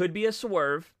it could be a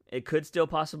swerve, it could still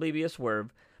possibly be a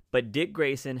swerve, but Dick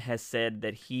Grayson has said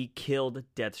that he killed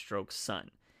Deathstroke's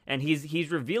son. And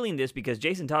he's revealing this because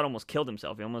Jason Todd almost killed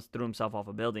himself. He almost threw himself off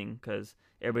a building because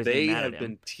everybody's getting mad at him. They have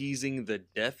been teasing the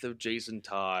death of Jason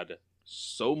Todd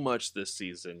so much this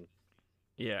season.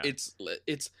 Yeah.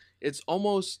 It's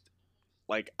almost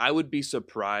like I would be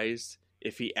surprised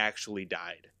if he actually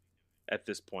died at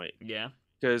this point. Yeah.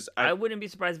 Because I wouldn't be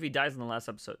surprised if he dies in the last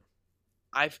episode.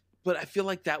 But I feel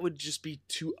like that would just be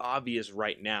too obvious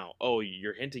right now. Oh,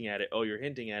 you're hinting at it. Oh, you're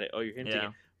hinting at it. Oh, you're hinting at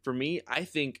it. For me, I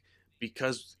think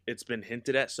because it's been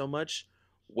hinted at so much,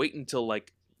 wait until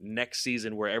like next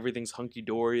season where everything's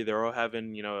hunky-dory, they're all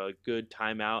having, a good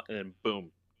time out, and then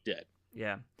boom, dead.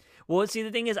 Yeah. Well, see,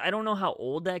 the thing is, I don't know how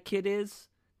old that kid is.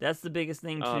 That's the biggest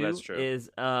thing, too. Oh, that's true. Is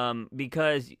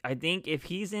because I think if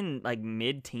he's in like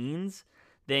mid-teens,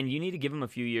 then you need to give him a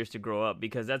few years to grow up,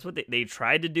 because that's what they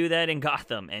tried to do that in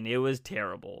Gotham, and it was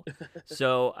terrible.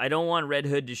 So I don't want Red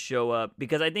Hood to show up,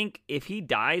 because I think if he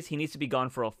dies, he needs to be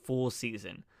gone for a full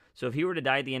season. So if he were to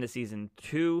die at the end of season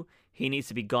 2, he needs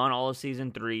to be gone all of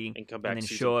season 3 and come back and then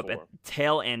season show up 4. at the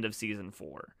tail end of season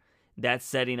 4. That's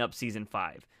setting up season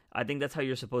 5. I think that's how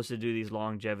you're supposed to do these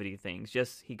longevity things.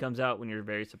 Just he comes out when you're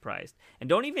very surprised. And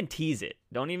don't even tease it.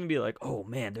 Don't even be like, oh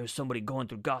man, there's somebody going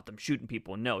through Gotham shooting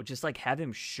people. No, just like have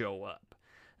him show up.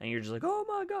 And you're just like, oh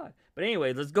my God. But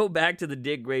anyway, let's go back to the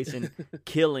Dick Grayson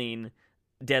killing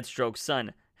Deathstroke's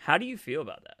son. How do you feel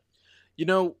about that?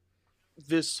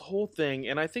 This whole thing,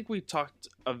 and I think we talked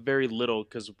a very little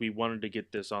because we wanted to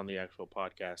get this on the actual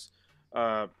podcast.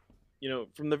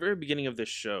 From the very beginning of this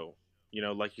show,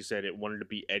 like you said, it wanted to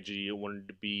be edgy, it wanted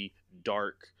to be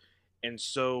dark. And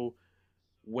so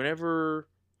whenever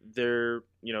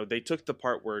they took the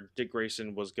part where Dick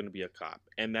Grayson was going to be a cop,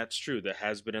 and that's true, that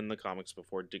has been in the comics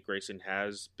before. Dick Grayson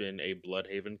has been a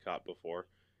Bloodhaven cop before,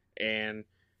 and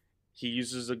he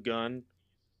uses a gun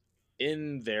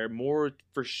in there more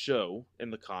for show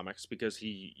in the comics because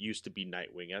he used to be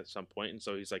Nightwing at some point, and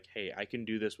so he's like, hey, I can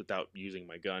do this without using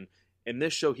my gun. In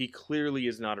this show, he clearly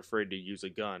is not afraid to use a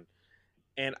gun.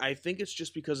 And I think it's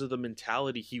just because of the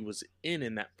mentality he was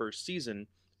in that first season,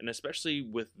 and especially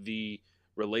with the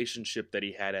relationship that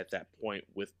he had at that point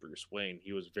with Bruce Wayne.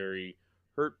 He was very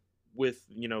hurt with,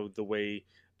 the way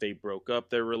they broke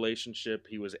up their relationship.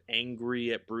 He was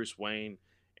angry at Bruce Wayne.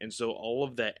 And so all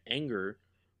of that anger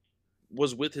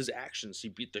was with his actions. He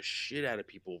beat the shit out of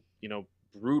people,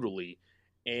 brutally.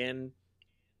 And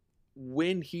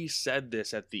when he said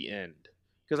this at the end,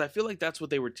 because I feel like that's what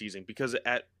they were teasing, because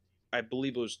I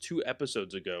believe it was 2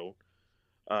 episodes ago.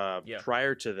 Yeah.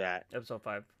 Prior to that, Episode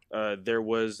 5. there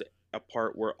was a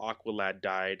part where Aqualad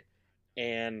died,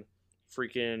 and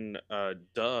freaking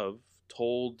Dove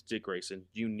told Dick Grayson,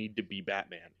 "You need to be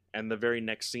Batman." And the very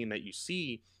next scene that you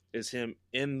see is him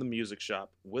in the music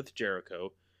shop with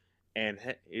Jericho, and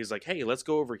he's like, "Hey, let's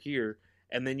go over here."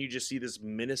 And then you just see this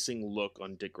menacing look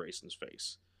on Dick Grayson's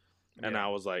face. And I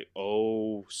was like,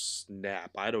 oh,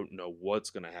 snap. I don't know what's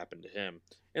going to happen to him.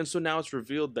 And so now it's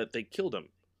revealed that they killed him,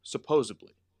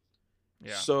 supposedly.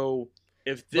 Yeah. So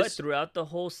if this... But throughout the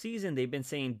whole season, they've been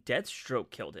saying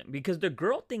Deathstroke killed him. Because the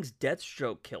girl thinks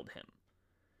Deathstroke killed him.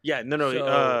 Yeah, no.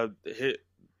 So...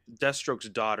 Deathstroke's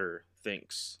daughter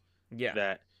thinks yeah.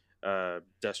 that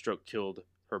Deathstroke killed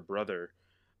her brother.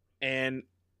 And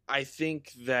I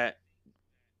think that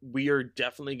we are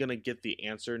definitely going to get the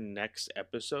answer next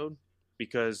episode,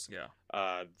 because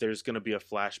there's going to be a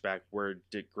flashback where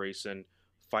Dick Grayson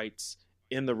fights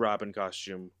in the Robin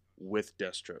costume with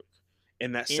Deathstroke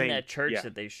in that church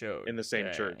that they showed, in the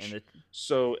same church.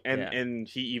 So and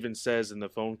he even says in the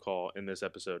phone call in this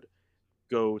episode,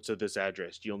 "Go to this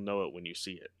address. You'll know it when you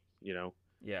see it." You know.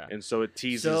 Yeah. And so it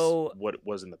teases what it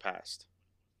was in the past.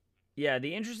 Yeah,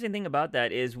 the interesting thing about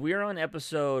that is we're on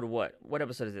episode what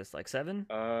episode is this? Like 7?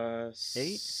 8?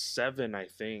 7, I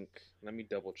think. Let me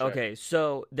double check. Okay,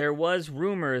 so there was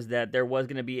rumors that there was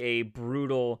going to be a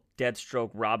brutal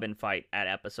Deathstroke Robin fight at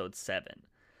episode 7.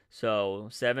 So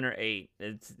 7 or 8,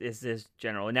 it's this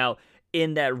general. Now,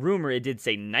 in that rumor, it did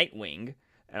say Nightwing,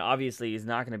 and obviously he's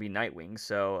not going to be Nightwing.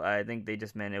 So I think they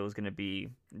just meant it was going to be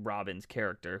Robin's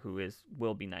character, who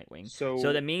will be Nightwing. So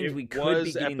that means we could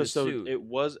be getting the suit. It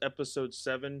was episode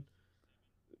 7.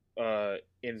 So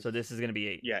this is going to be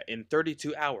 8. Yeah, in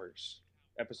 32 hours,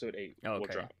 episode 8 will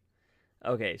drop.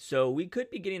 Okay, so we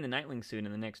could be getting the Nightwing suit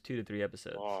in the next 2 to 3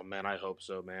 episodes. Oh man, I hope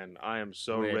so, man. I am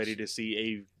so ready to see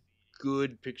a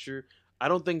good picture. I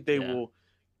don't think they will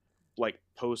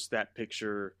post that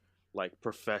picture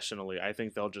professionally. I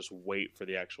think they'll just wait for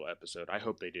the actual episode. I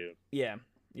hope they do. Yeah,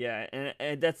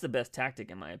 and that's the best tactic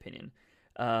in my opinion.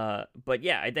 But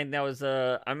yeah, I think that was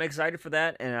I'm excited for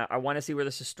that, and I want to see where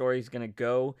this story is gonna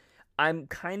go. I'm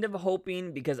kind of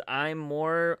hoping, because I'm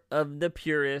more of the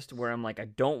purist, where I'm like, I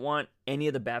don't want any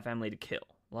of the Bat family to kill.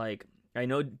 Like, I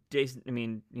know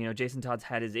Jason Todd's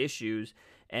had his issues,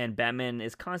 and Batman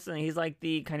is constantly, he's like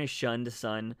the kind of shunned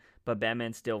son, but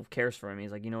Batman still cares for him.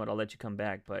 He's like, you know what, I'll let you come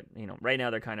back, but, right now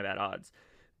they're kind of at odds.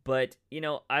 But,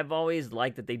 I've always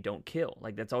liked that they don't kill.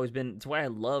 Like, that's why I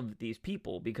love these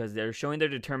people, because they're showing their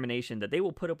determination that they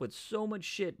will put up with so much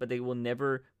shit, but they will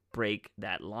never break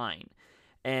that line.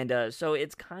 And so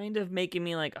it's kind of making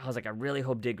me I was like, I really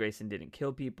hope Dick Grayson didn't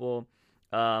kill people.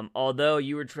 Although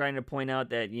you were trying to point out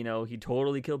that, he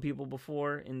totally killed people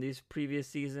before in these previous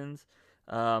seasons.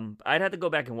 I'd have to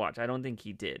go back and watch. I don't think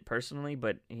he did personally,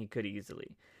 but he could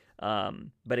easily.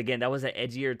 But again, that was an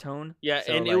edgier tone. Yeah,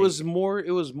 so, and it was more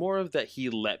of that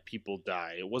he let people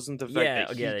die. It wasn't the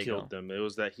fact that he killed them. It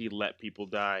was that he let people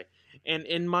die. And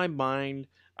in my mind,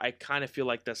 I kind of feel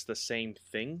like that's the same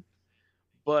thing.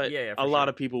 But a lot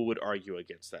of people would argue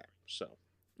against that. So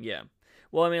yeah.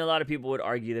 Well, I mean, a lot of people would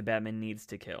argue that Batman needs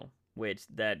to kill, which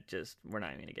we're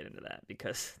not even going to get into that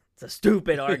because it's a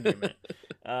stupid argument.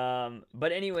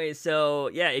 But anyway, so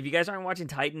yeah, if you guys aren't watching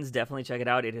Titans, definitely check it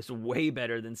out. It is way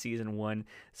better than season 1,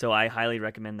 so I highly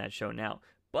recommend that show now.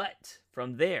 But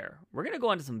from there, we're going to go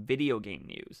on to some video game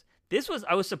news.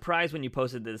 I was surprised when you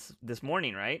posted this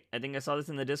morning, right? I think I saw this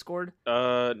in the Discord.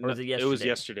 Or was it yesterday? It was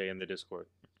yesterday in the Discord.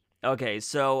 Okay,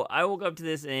 so I woke up to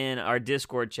this in our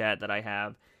Discord chat that I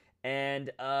have, and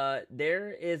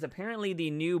there is apparently the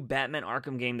new Batman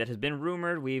Arkham game that has been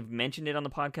rumored. We've mentioned it on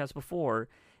the podcast before.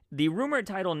 The rumored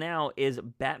title now is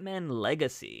Batman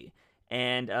Legacy,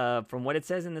 and from what it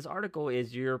says in this article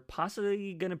is you're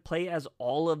possibly going to play as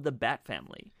all of the Bat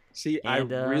family. See,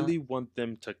 and, I really want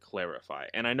them to clarify,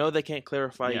 and I know they can't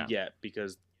clarify yet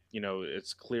because,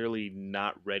 it's clearly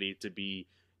not ready to be,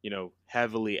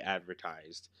 heavily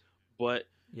advertised. But,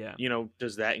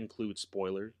 does that include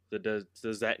spoiler?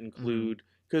 Does that include...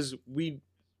 Because we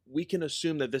can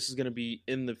assume that this is going to be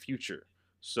in the future.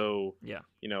 So,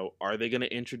 are they going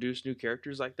to introduce new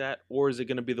characters like that? Or is it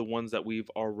going to be the ones that we've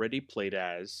already played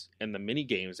as in the mini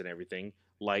games and everything,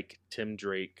 like Tim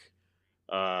Drake,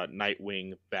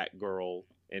 Nightwing, Batgirl,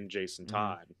 and Jason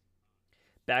Todd?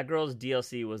 Batgirl's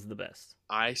DLC was the best.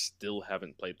 I still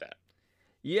haven't played that.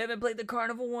 You haven't played the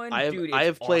Carnival one? I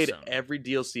have played every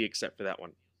DLC except for that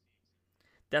one.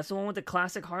 That's the one with the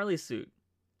classic Harley suit.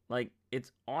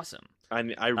 It's awesome. I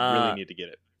really need to get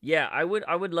it. Yeah, I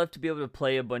would love to be able to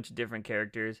play a bunch of different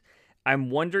characters. I'm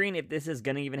wondering if this is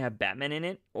gonna even have Batman in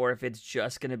it, or if it's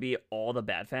just gonna be all the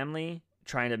Bat family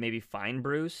trying to maybe find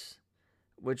Bruce,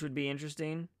 which would be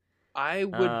interesting. I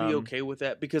would be Um, okay with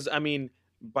that because I mean,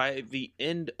 by the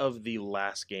end of the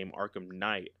last game, Arkham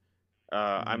Knight,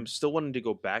 I'm mhm, still wanting to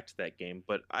go back to that game,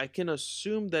 but I can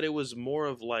assume that it was more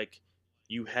of like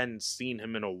you hadn't seen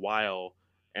him in a while,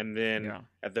 and then yeah,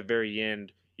 at the very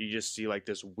end, you just see like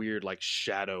this weird like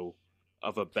shadow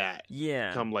of a bat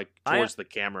yeah. come like I towards the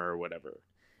camera or whatever.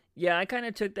 Yeah, I kind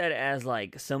of took that as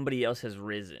like somebody else has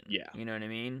risen. Yeah. You know what I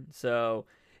mean? So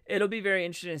it'll be very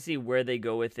interesting to see where they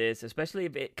go with this, especially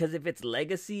because if it's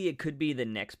legacy, it could be the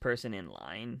next person in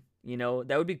line. You know,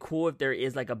 that would be cool if there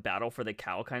is like a battle for the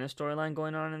cow kind of storyline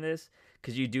going on in this,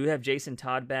 because you do have Jason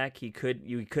Todd back. You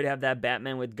could have that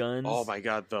Batman with Oh guns. my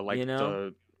god, the You like know,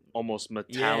 the almost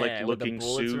metallic yeah, with the looking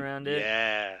bullets suit. around it.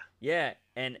 Yeah. Yeah,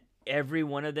 and every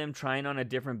one of them trying on a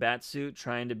different bat suit,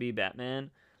 trying to be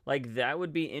Batman. Like that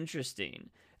would be interesting.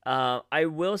 I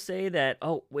will say that.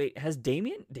 Oh wait, has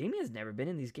Damien? Damien's never been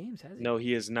in these games, has he? No,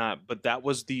 he is not. But that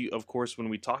was of course, when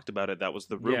we talked about it, that was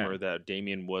the Yeah, rumor that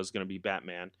Damian was going to be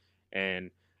Batman,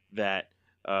 and that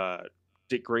uh,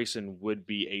 Dick Grayson would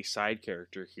be a side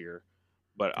character here.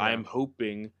 But yeah. I'm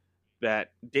hoping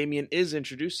that Damian is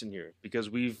introduced in here because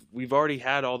we've already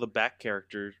had all the Bat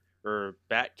characters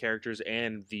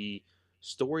and the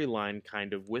storyline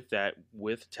kind of with that,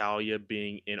 with Talia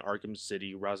being in Arkham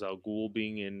City, Ra's al Ghul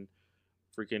being in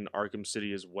freaking Arkham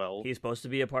City as well. He's supposed to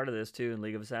be a part of this too in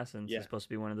League of Assassins. Yeah. He's supposed to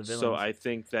be one of the So villains. I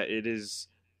think that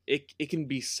it can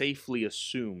be safely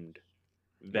assumed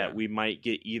Yeah. that we might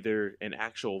get either an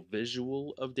actual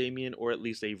visual of Damien or at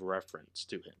least a reference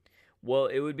to him. Well,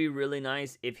 it would be really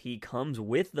nice if he comes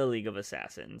with the League of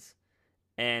Assassins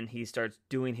and he starts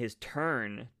doing his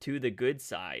turn to the good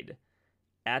side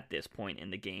at this point in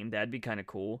the game. That'd be kind of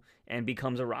cool, and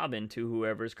becomes a Robin to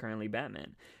whoever's currently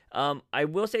Batman. I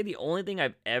will say the only thing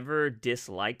I've ever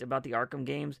disliked about the Arkham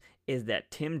games is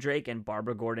that Tim Drake and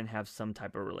Barbara Gordon have some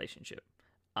type of relationship.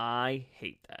 I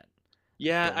hate that.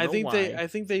 Yeah, Don't know why. I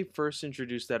think they first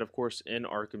introduced that of course in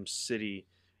Arkham City,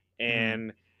 Mm-hmm.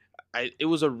 and it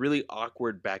was a really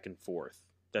awkward back and forth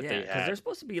that Yeah, they because they're had.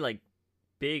 supposed to be like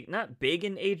big, not big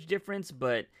in age difference,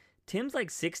 but Tim's like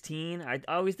 16. I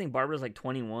always think Barbara's like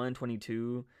 21,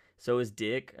 22. So is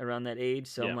Dick around that age.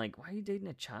 So I'm Yeah. like, why are you dating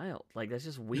a child? Like, that's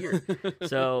just weird.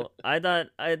 So I thought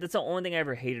that's the only thing I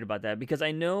ever hated about that, because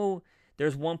I know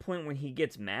there's one point when he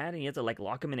gets mad and you have to like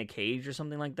lock him in a cage or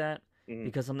something like that Mhm.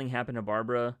 because something happened to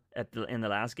Barbara in the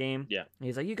last game. Yeah. And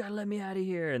he's like, you gotta let me out of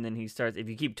here. And then he starts, if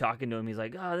you keep talking to him, he's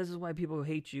like, oh, this is why people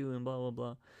hate you and blah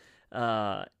blah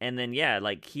blah. And then yeah,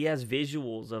 like he has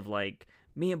visuals of like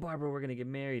me and Barbara were gonna get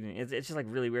married, and it's just like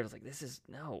really weird. It's like, this is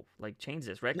no, like change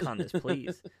this, retcon this,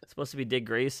 please. It's supposed to be Dick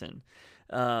Grayson.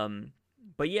 Um,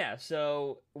 but yeah,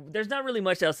 so there's not really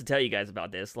much else to tell you guys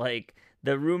about this. Like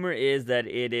the rumor is that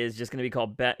it is just gonna be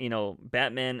called Batman,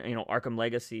 Arkham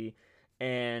Legacy,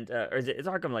 and or is it's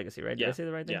Arkham Legacy, right? Did I Yeah. say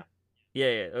the right thing? Yeah. Yeah,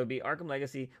 it would be Arkham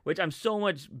Legacy, which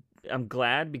I'm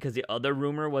glad, because the other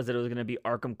rumor was that it was going to be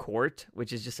Arkham Court,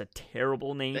 which is just a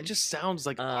terrible name. That just sounds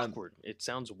like Um, awkward. It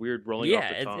sounds weird rolling off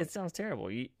yeah, the tongue. it sounds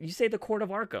terrible. You say the Court of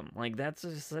Arkham, like that's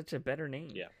just such a better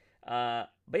name. Yeah.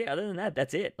 But yeah, other than that,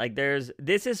 that's it. Like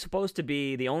this is supposed to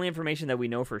be the only information that we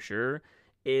know for sure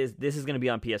is this is going to be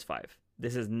on PS5.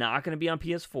 This is not going to be on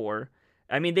PS4.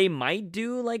 I mean, they might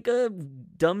do like a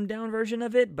dumbed down version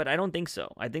of it, but I don't think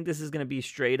so. I think this is going to be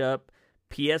straight up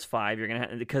PS5. You're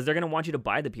gonna because they're gonna want you to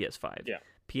buy the PS5. Yeah.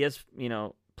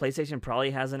 PlayStation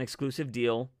probably has an exclusive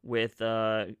deal with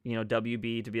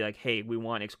WB to be like, hey, we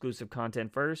want exclusive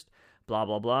content first. Blah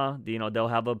blah blah. They'll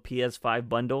have a PS5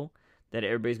 bundle that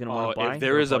everybody's gonna want to buy. If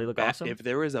there is It'll probably look awesome. if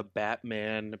there is a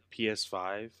Batman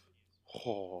PS5,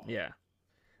 Yeah.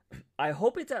 I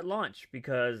hope it's at launch,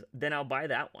 because then I'll buy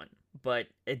that one. But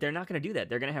they're not going to do that.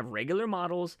 They're going to have regular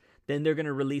models. Then they're going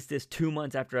to release this 2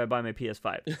 months after I buy my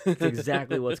PS5. That's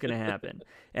exactly what's going to happen.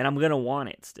 And I'm going to want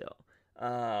it still.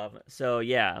 So,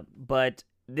 yeah. But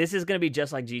this is going to be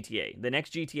just like GTA. The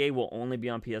next GTA will only be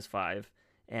on PS5.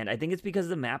 And I think it's because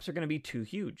the maps are going to be too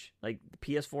huge. Like, the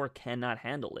PS4 cannot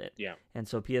handle it. Yeah. And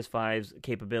so PS5's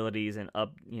capabilities and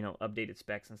updated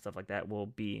specs and stuff like that will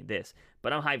be this.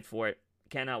 But I'm hyped for it.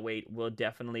 Cannot wait. We'll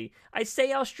definitely. I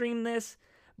say I'll stream this,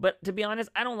 but to be honest,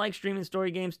 I don't like streaming story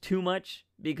games too much,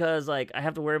 because like I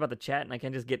have to worry about the chat and I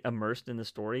can't just get immersed in the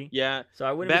story. Yeah. So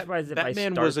I wouldn't be surprised if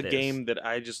Batman I start was a this. game that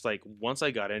I just like once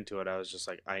I got into it, I was just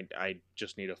like I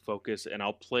just need to focus, and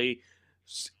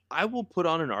I will put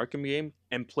on an Arkham game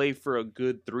and play for a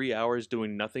good 3 hours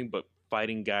doing nothing but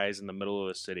fighting guys in the middle of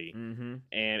the city. Mm-hmm.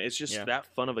 And it's just Yeah. that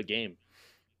fun of a game.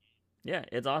 Yeah,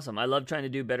 it's awesome. I love trying to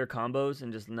do better combos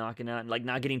and just knocking out, like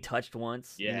not getting touched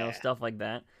once, Yeah. stuff like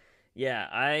that.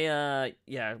 Yeah,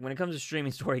 when it comes to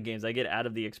streaming story games, I get out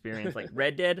of the experience. Like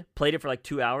Red Dead, played it for like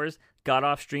 2 hours, got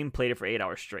off stream, played it for 8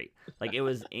 hours straight. Like it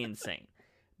was insane.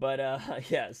 But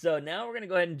yeah, so now we're gonna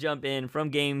go ahead and jump in from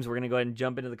games. We're gonna go ahead and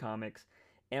jump into the comics,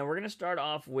 and we're gonna start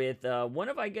off with one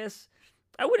of, I guess,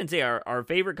 I wouldn't say our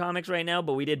favorite comics right now,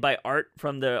 but we did buy art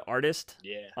from the artist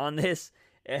on this.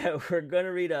 We're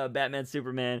gonna read Batman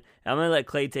Superman. I'm gonna let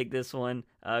Clay take this one.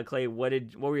 Clay, what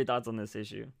were your thoughts on this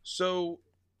issue? So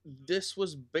this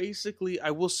was basically, I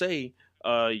will say,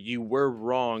 you were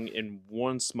wrong in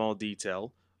one small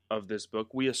detail of this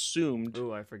book. We assumed.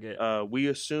 Oh, I forget. We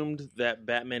assumed that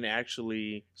Batman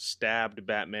actually stabbed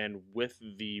Batman with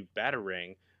the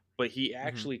Batarang, but he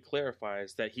actually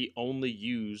clarifies that he only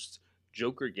used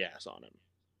Joker gas on him.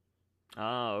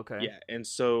 Oh, okay. Yeah, and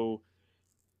so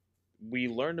we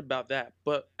learned about that.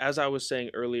 But as I was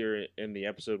saying earlier in the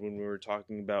episode when we were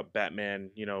talking about Batman,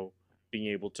 being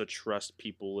able to trust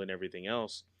people and everything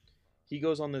else, he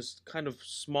goes on this kind of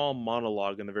small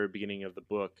monologue in the very beginning of the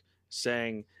book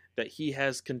saying that he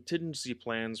has contingency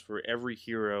plans for every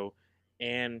hero,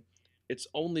 and it's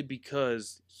only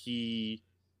because he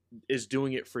is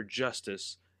doing it for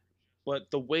justice.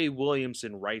 But the way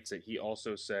Williamson writes it, he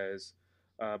also says,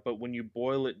 but when you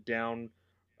boil it down,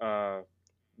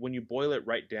 when you boil it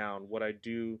right down, what I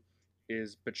do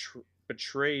is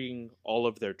betraying all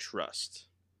of their trust.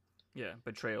 Yeah,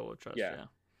 betrayal of trust. Yeah.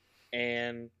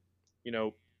 And,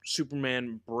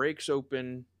 Superman breaks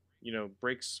open,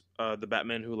 breaks the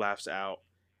Batman Who Laughs out,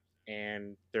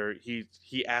 and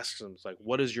he asks him, like,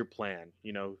 what is your plan?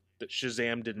 That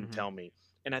Shazam didn't tell me.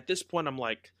 And at this point, I'm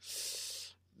like,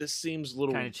 this seems a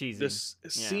little kind of cheesy. This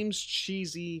seems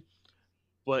cheesy,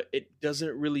 but it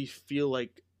doesn't really feel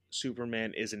like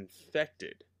Superman is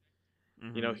infected.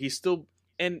 He's still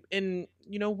and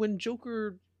when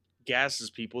Joker gasses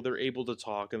people, they're able to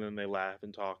talk, and then they laugh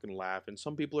and talk and laugh, and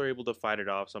some people are able to fight it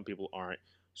off, some people aren't.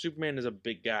 Superman is a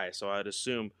big guy, so I'd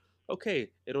assume, okay,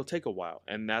 it'll take a while,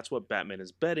 and that's what Batman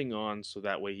is betting on, so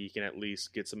that way he can at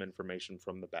least get some information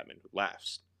from the Batman Who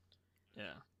Laughs.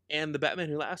 Yeah. And the Batman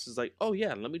Who Laughs is like, oh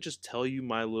yeah, let me just tell you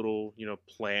my little,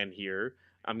 plan here.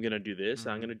 I'm gonna do this,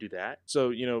 and I'm gonna do that.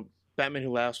 So, Batman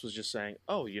Who Laughs was just saying,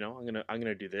 oh, I'm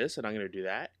gonna do this, and I'm gonna do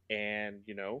that, and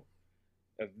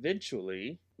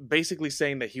eventually, basically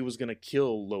saying that he was gonna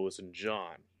kill Lois and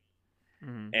John,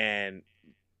 and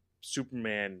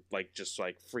Superman just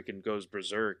freaking goes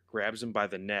berserk, grabs him by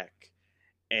the neck,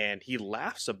 and he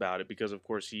laughs about it because, of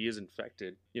course, he is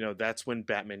infected. That's when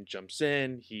Batman jumps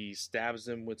in. He stabs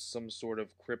him with some sort of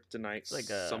kryptonite,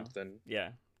 something. Yeah,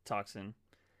 toxin.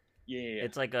 Yeah.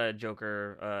 It's like a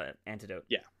Joker antidote.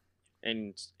 Yeah,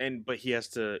 but he has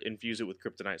to infuse it with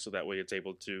kryptonite so that way it's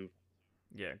able to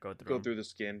go through the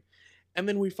skin. And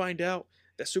then we find out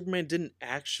that Superman didn't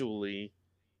actually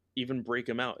even break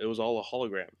him out. It was all a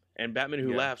hologram. And Batman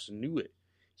Who Laughs knew it.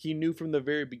 He knew from the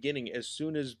very beginning as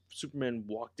soon as Superman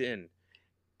walked in.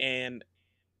 And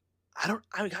I'm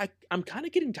kind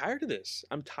of getting tired of this.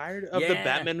 I'm tired of the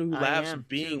Batman Who Laughs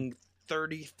being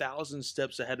 30,000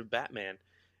 steps ahead of Batman.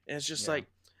 And it's just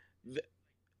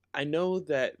I know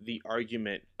that the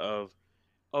argument of,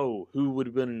 oh, who would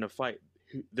have been in a fight?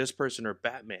 This person or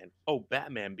Batman? Oh,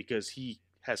 Batman, because he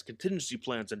has contingency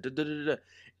plans and da-da-da-da.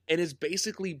 And it's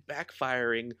basically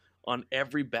backfiring on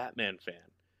every Batman fan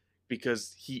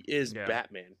because he is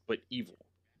Batman, but evil.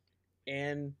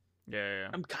 And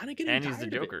I'm kind of getting tired of it. And he's the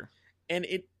Joker. And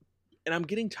I'm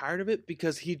getting tired of it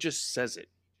because he just says it.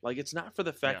 Like, it's not for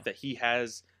the fact that he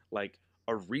has,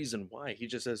 a reason why. He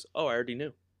just says, oh, I already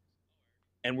knew.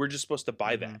 And we're just supposed to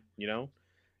buy that,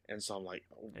 And so I'm like,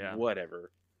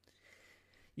 whatever.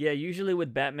 Yeah, usually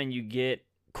with Batman, you get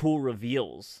cool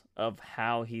reveals of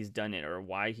how he's done it or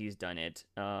why he's done it.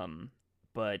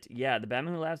 But yeah, the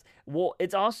Batman Who Laughs. Well,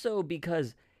 it's also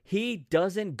because he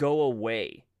doesn't go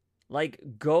away.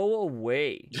 Go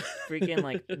away.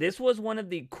 Freaking, this was one of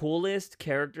the coolest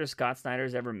characters Scott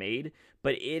Snyder's ever made,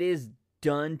 but it is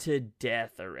done to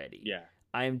death already. Yeah.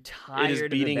 I'm tired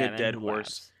of beating a dead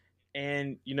horse.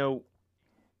 And, the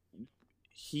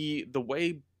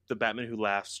way the Batman Who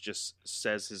Laughs just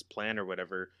says his plan or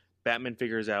whatever, Batman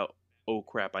figures out, oh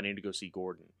crap, I need to go see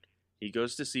Gordon. He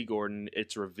goes to see Gordon.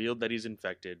 It's revealed that he's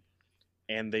infected,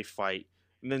 and they fight.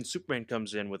 And then Superman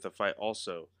comes in with a fight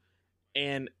also.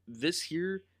 And this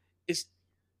here is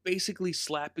basically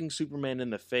slapping Superman in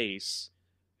the face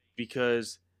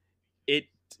because it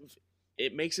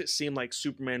makes it seem like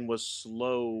Superman was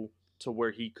slow to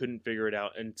where he couldn't figure it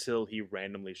out until he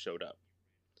randomly showed up.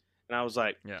 And I was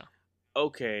like,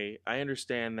 okay, I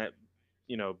understand that,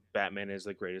 Batman is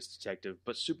the greatest detective,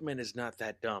 but Superman is not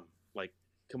that dumb. Like,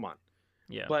 come on.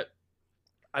 Yeah. But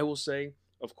I will say,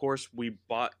 of course, we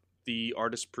bought the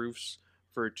artist proofs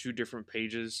for 2 different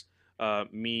pages,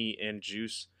 me and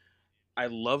Juice. I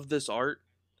love this art,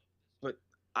 but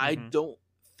I Mm-hmm. don't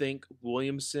think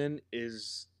Williamson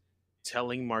is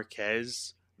telling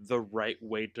Marquez the right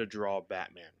way to draw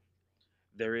Batman.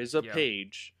 There is a Yeah.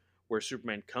 page where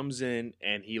Superman comes in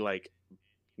and he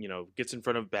gets in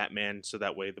front of Batman so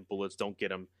that way the bullets don't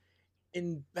get him.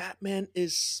 And Batman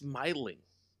is smiling.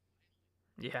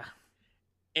 Yeah.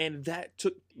 And that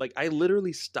took I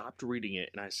literally stopped reading it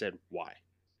and I said, why?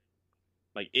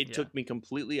 It Yeah. took me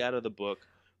completely out of the book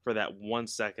for that 1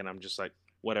 second. I'm just like,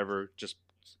 whatever, just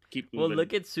keep moving. Well,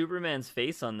 look at Superman's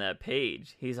face on that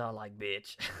page. He's all like,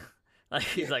 bitch. Like,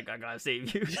 he's like, I gotta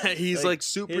save you. Yeah, he's like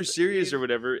super serious or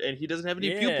whatever, and he doesn't have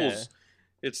any pupils.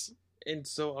 And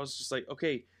so I was just like,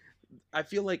 okay, I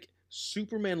feel like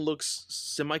Superman looks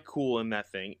semi cool in that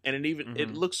thing, and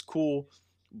it looks cool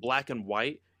black and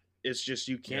white. It's just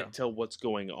you can't tell what's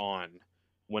going on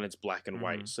when it's black and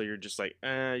white. So you're just like,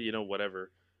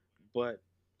 whatever. But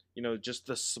just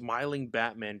the smiling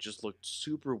Batman just looked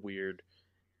super weird.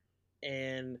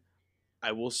 And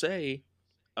I will say,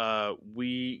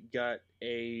 we got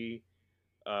a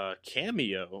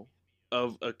cameo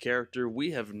of a character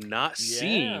we have not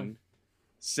seen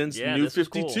since New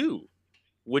 52, cool.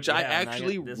 Which I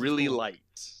actually really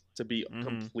liked, to be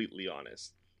completely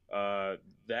honest.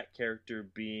 That character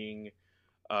being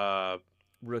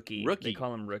Rookie. They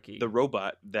call him Rookie. The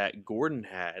robot that Gordon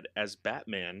had as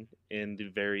Batman in the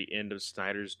very end of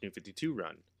Snyder's New 52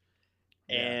 run.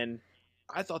 Yeah. And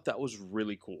I thought that was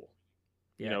really cool.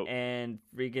 Yeah, and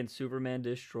freaking Superman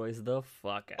destroys the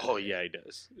fuck out of it. Yeah, he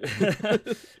does.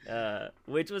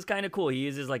 Which was kind of cool. He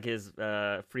uses like his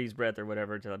freeze breath or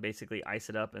whatever to basically ice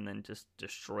it up and then just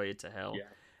destroy it to hell.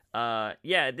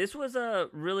 Yeah. This was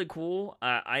really cool.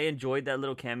 I enjoyed that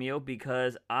little cameo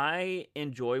because I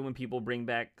enjoy when people bring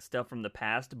back stuff from the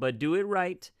past, but do it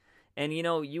right. And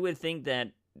you would think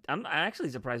that I'm actually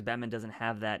surprised Batman doesn't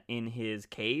have that in his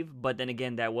cave, but then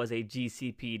again, that was a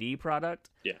GCPD product.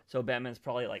 Yeah. So Batman's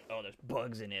probably like, oh, there's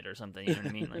bugs in it or something. You know what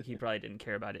I mean? Like, he probably didn't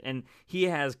care about it. And he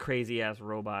has crazy ass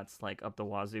robots like up the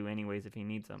wazoo, anyways, if he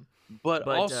needs them. But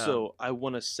also, I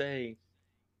want to say,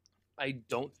 I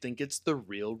don't think it's the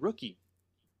real Rookie,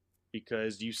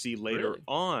 because you see later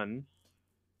on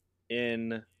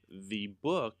in the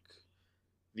book,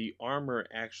 the armor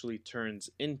actually turns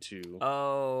into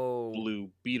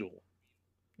Blue Beetle.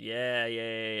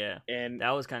 Yeah. And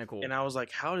that was kind of cool. And I was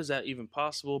like, how is that even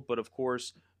possible? But of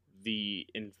course, the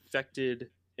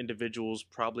infected individuals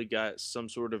probably got some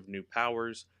sort of new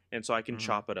powers, and so I can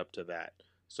chop it up to that.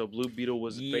 So Blue Beetle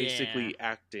was basically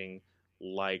acting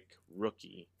like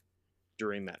Rookie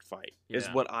during that fight, is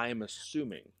what I am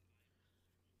assuming.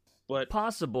 But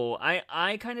possible.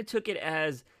 I kind of took it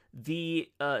as the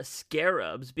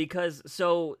scarabs, because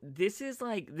this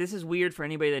is weird for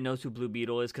anybody that knows who Blue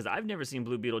Beetle is, because I've never seen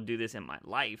Blue Beetle do this in my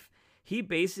life. He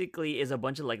basically is a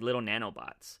bunch of like little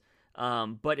nanobots,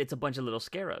 but it's a bunch of little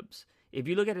scarabs. If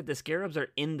you look at it, the scarabs are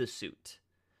in the suit,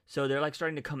 so they're like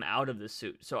starting to come out of the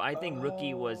suit. So I think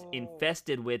Rookie was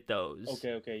infested with those.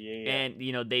 Okay, yeah.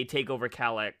 And they take over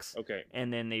Kalex. Okay.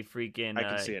 And then they freaking I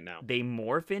can see it now. They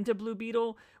morph into Blue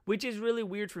Beetle, which is really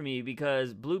weird for me,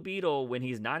 because Blue Beetle, when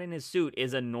he's not in his suit,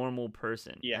 is a normal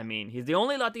person. Yeah. I mean, he's the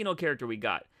only Latino character we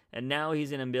got, and now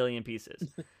he's in a million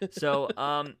pieces. So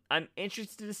I'm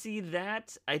interested to see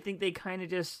that. I think they kind of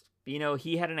just,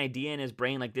 he had an idea in his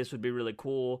brain like this would be really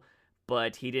cool,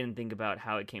 but he didn't think about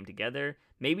how it came together.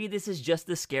 Maybe this is just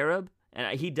the scarab,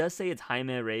 and he does say it's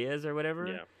Jaime Reyes or whatever.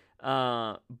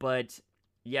 Yeah. But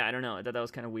yeah, I don't know. I thought that was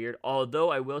kind of weird.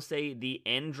 Although I will say the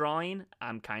end drawing,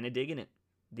 I'm kind of digging it.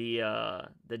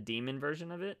 The demon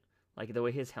version of it, like the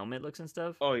way his helmet looks and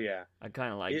stuff. Oh yeah, I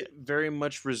kind of like it. It very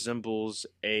much resembles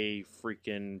a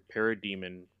freaking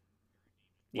parademon.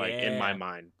 Like in my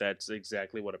mind, that's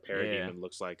exactly what a parademon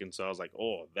looks like, and so I was like,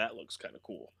 oh, that looks kind of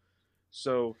cool.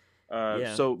 So.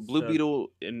 So Blue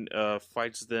Beetle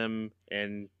fights them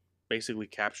and basically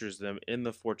captures them in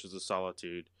the Fortress of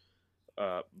Solitude.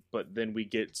 But then we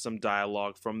get some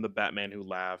dialogue from the Batman Who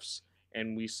Laughs,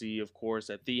 and we see, of course,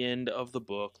 at the end of the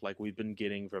book, like we've been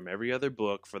getting from every other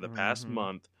book for the past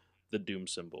month, the Doom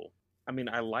symbol. I mean,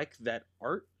 I like that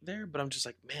art there, but I'm just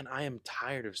like, man, I am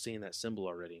tired of seeing that symbol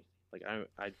already. Like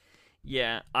I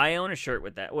Yeah, I own a shirt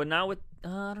with that. Well, not with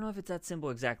I don't know if it's that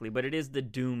symbol exactly, but it is the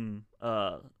Doom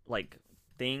like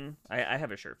thing. I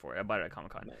have a shirt for it. I bought it at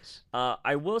Comic-Con. Nice.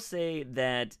 I will say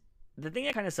that the thing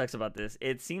that kind of sucks about this,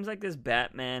 it seems like this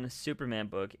Batman Superman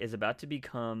book is about to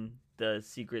become the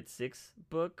Secret Six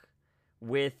book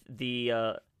with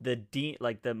the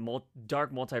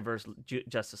Dark Multiverse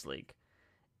Justice League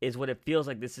is what it feels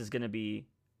like this is going to be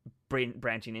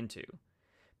branching into.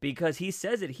 Because he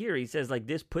says it here. He says, like,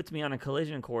 this puts me on a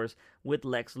collision course with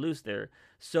Lex Luthor.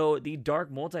 So the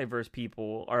Dark Multiverse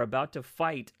people are about to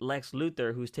fight Lex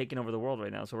Luthor, who's taking over the world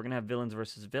right now. So we're going to have villains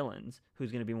versus villains.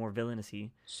 Who's going to be more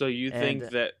villainous-y? So you think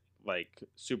that, like,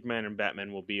 Superman and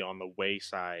Batman will be on the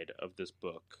wayside of this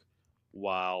book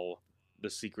while the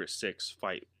Secret Six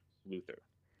fight Luthor?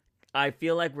 I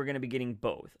feel like we're going to be getting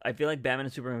both. I feel like Batman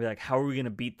and Superman will be like, how are we going to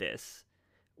beat this?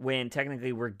 When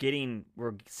technically we're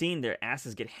seeing their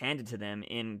asses get handed to them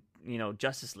in,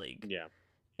 Justice League. Yeah.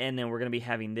 And then we're going to be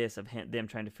having this of them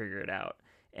trying to figure it out.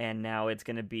 And now it's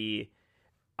going to be,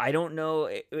 I don't know.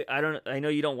 I know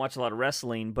you don't watch a lot of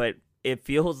wrestling, but it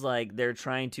feels like they're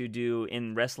trying to do,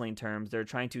 in wrestling terms, they're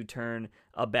trying to turn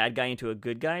a bad guy into a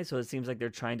good guy. So it seems like they're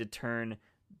trying to turn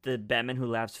the Batman Who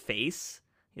Laughs face,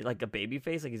 like a baby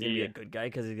face, like he's going to be a good guy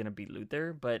because he's going to beat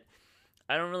Luthor. But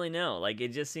I don't really know. Like, it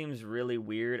just seems really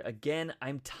weird. Again,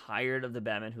 I'm tired of the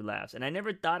Batman Who Laughs. And I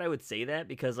never thought I would say that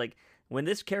because, like, when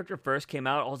this character first came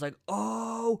out, I was like,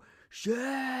 oh,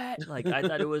 shit. Like, I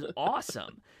thought it was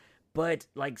awesome. But,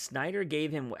 like, Snyder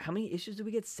gave him, how many issues did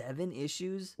we get? 7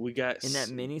 issues? We got in that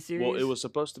miniseries? Well, it was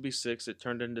supposed to be 6. It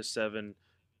turned into 7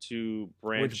 to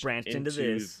branch into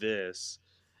this.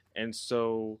 And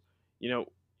so,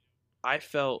 I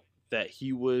felt that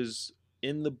he was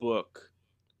in the book,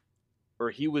 or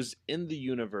he was in the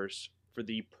universe for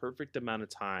the perfect amount of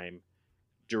time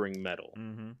during Metal.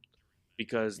 Mm-hmm.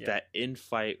 Because that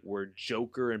infight where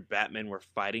Joker and Batman were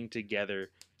fighting together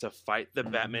to fight the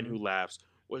Batman Who Laughs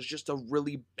was just a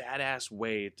really badass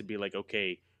way to be like,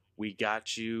 okay, we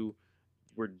got you,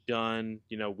 we're done,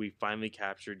 we finally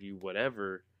captured you,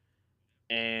 whatever.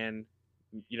 And,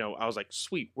 I was like,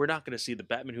 sweet, we're not going to see the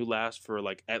Batman Who Laughs for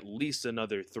like at least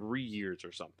another 3 years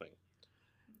or something.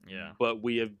 Yeah. But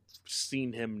we have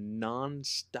seen him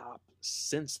nonstop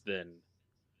since then.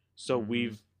 So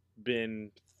we've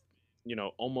been,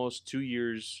 almost 2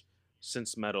 years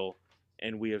since Metal,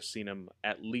 and we have seen him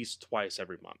at least twice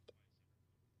every month.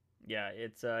 Yeah,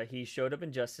 it's he showed up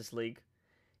in Justice League.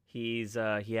 He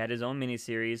had his own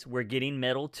miniseries. We're getting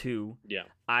Metal 2. Yeah.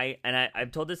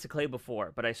 I've told this to Clay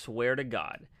before, but I swear to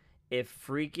God, if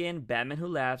freaking Batman Who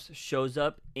Laughs shows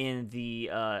up in the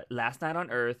Last Night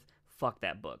on Earth, fuck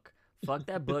that book. Fuck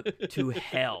that book to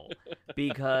hell.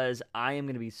 Because I am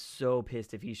going to be so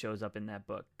pissed if he shows up in that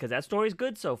book. Because that story's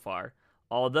good so far.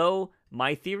 Although,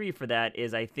 my theory for that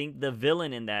is I think the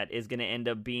villain in that is going to end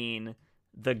up being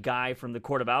the guy from the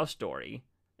Court of Owls story.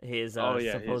 His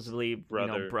supposedly his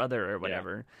brother. Brother or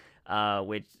whatever. Yeah.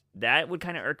 Which, that would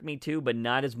kind of irk me too, but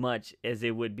not as much as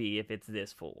it would be if it's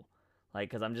this fool. Like,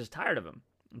 because I'm just tired of him.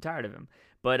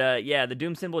 But, the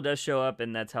Doom symbol does show up,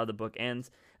 and that's how the book ends.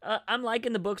 I'm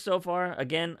liking the book so far.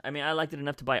 Again, I mean, I liked it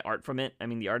enough to buy art from it. I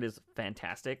mean, the art is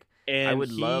fantastic. And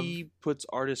he puts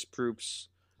artist proofs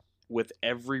with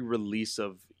every release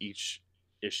of each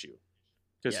issue.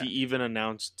 Because he even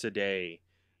announced today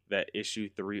that issue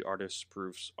 3 artist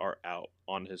proofs are out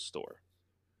on his store.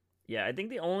 Yeah, I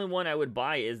think the only one I would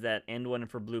buy is that end one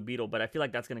for Blue Beetle, but I feel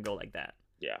like that's going to go like that.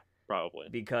 Yeah, probably.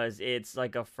 Because it's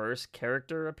like a first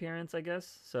character appearance, I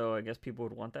guess. So I guess people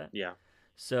would want that. Yeah.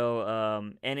 So,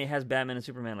 and it has Batman and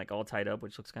Superman like all tied up,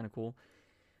 which looks kind of cool.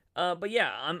 But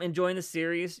yeah, I'm enjoying the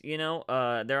series.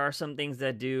 There are some things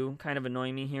that do kind of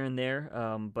annoy me here and there.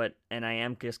 And I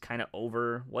am just kind of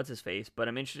over what's his face. But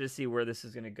I'm interested to see where this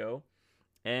is gonna go.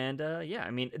 And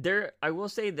I mean, I will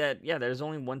say that there's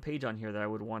only one page on here that I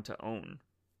would want to own,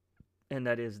 and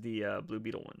that is the Blue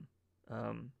Beetle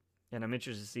one. And I'm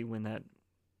interested to see when that,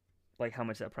 like, how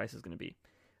much that price is gonna be.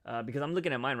 Because I'm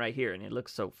looking at mine right here, and it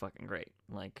looks so fucking great.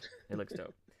 Like, it looks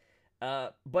dope.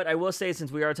 But I will say,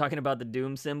 since we are talking about the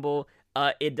Doom symbol,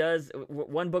 it does...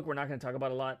 One book we're not going to talk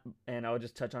about a lot, and I'll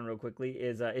just touch on real quickly,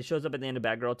 is it shows up at the end of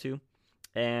Batgirl 2.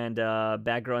 And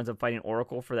Batgirl ends up fighting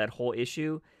Oracle for that whole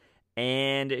issue.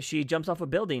 And she jumps off a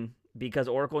building because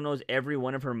Oracle knows every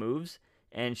one of her moves.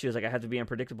 And she was like, I have to be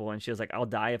unpredictable. And she was like, I'll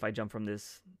die if I jump from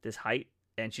this height.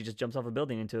 And she just jumps off a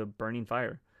building into a burning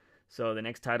fire. So the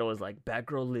next title is like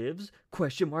Batgirl lives ?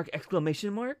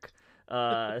 Exclamation mark.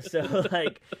 So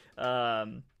like,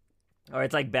 or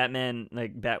it's like Batman,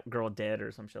 like Batgirl dead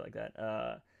or some shit like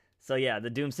that. So yeah, the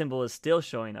Doom symbol is still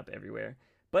showing up everywhere.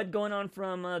 But going on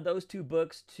from those 2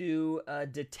 books to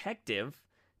Detective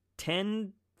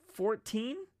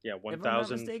 1014. Yeah,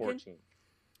 1014.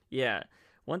 Yeah.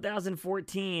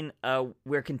 1014,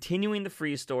 we're continuing the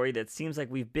Freeze story that seems like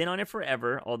we've been on it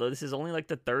forever, although this is only like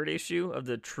the 3rd issue of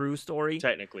the true story.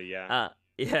 Technically, yeah.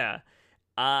 Yeah.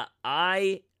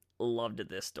 I loved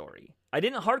this story. I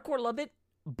didn't hardcore love it,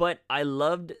 but I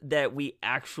loved that we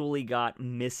actually got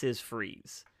Mrs.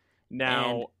 Freeze. And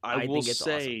Now, I I will think it's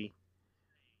awesome. say,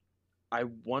 I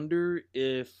wonder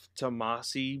if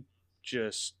Tomasi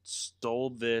just stole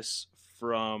this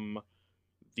from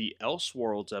the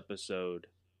Elseworlds episode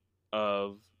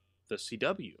of the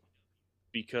CW.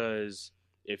 Because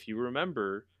if you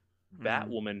remember, Mm.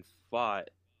 Batwoman fought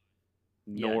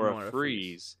Yeah, Nora Nora Freeze.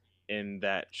 Freeze in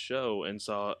that show. And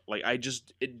so, like,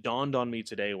 it dawned on me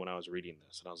today when I was reading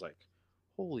this. And I was like,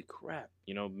 holy crap.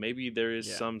 Maybe there is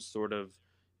Yeah. some sort of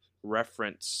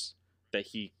reference that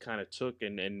he kind of took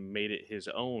and made it his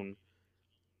own.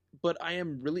 But I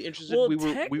am really interested. Well, We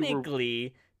were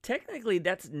technically,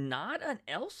 that's not an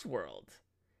Elseworld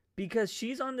because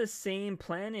she's on the same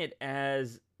planet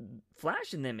as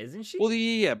Flash and them, isn't she? well,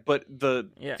 yeah, but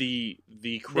the Yeah. the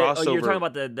crossover. You're talking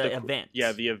about the the- event.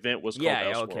 Yeah, the event was called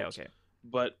Yeah. Elseworlds. Okay.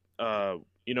 But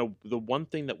the one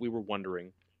thing that we were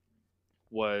wondering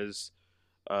was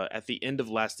at the end of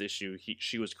last issue,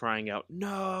 she was crying out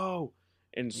no,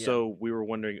 and Yeah. so we were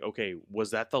wondering, okay,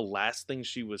 was that the last thing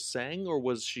she was saying, or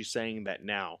was she saying that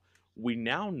now? We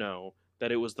now know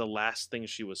that it was the last thing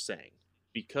she was saying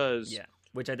because Yeah.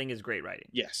 Which I think is great writing.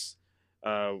 yes,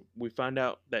 we found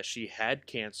out that she had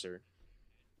cancer,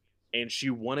 and she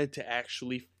wanted to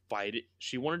actually fight it.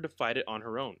 She wanted to fight it on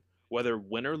her own, whether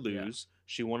win or lose.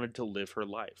 She wanted to live her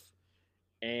life,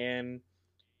 and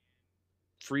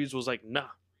Freeze was like, "Nah,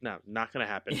 no, not gonna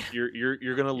happen. Yeah.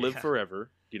 You're gonna live Yeah.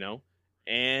 forever,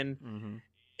 And Mm-hmm.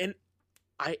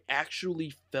 I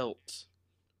actually felt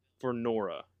for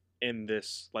Nora in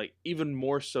this, like even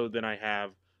more so than I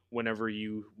have whenever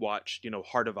you watch,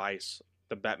 Heart of Ice,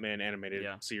 the Batman animated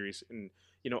Yeah. series, and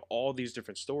all these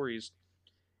different stories.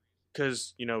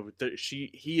 Because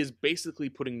he is basically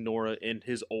putting Nora in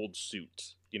his old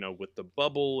suit, with the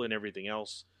bubble and everything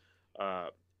else.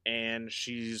 And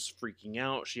she's freaking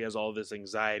out. She has all this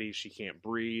anxiety. She can't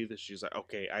breathe. She's like,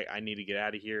 okay, I need to get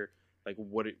out of here. Like,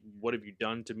 what have you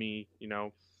done to me?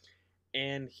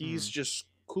 And he's just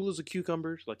cool as a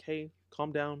cucumber. Like, hey,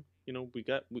 calm down.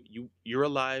 You're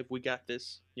alive. We got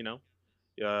this.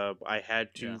 I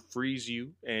had to freeze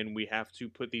you, and we have to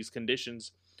put these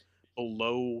conditions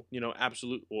below,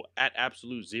 at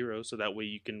absolute zero, so that way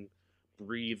you can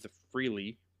breathe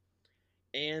freely.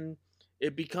 And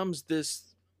it becomes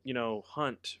this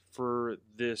hunt for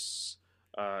this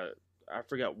I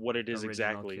forgot what it is Original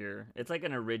exactly. Cure. It's like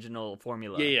an original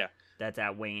formula. Yeah. That's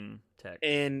at Wayne Tech.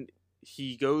 And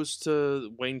he goes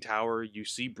to Wayne Tower. You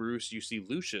see Bruce. You see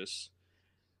Lucius.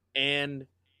 And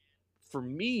for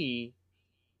me,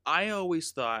 I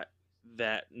always thought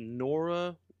that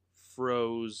Nora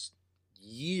froze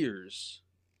years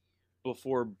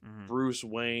before Bruce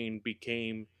Wayne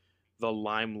became the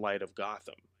limelight of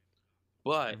Gotham.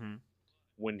 But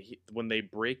when they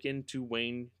break into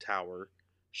Wayne Tower,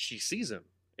 she sees him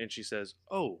and she says,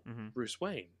 "Oh, Bruce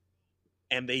Wayne."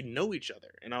 And they know each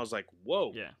other. And I was like,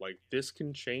 whoa, like this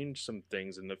can change some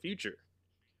things in the future.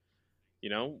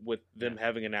 With them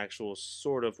having an actual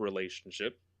sort of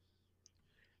relationship.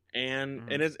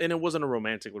 And it wasn't a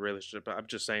romantic relationship. I'm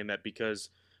just saying that because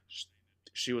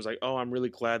she was like, "Oh, I'm really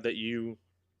glad that you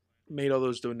made all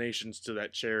those donations to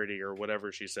that charity," or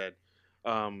whatever she said.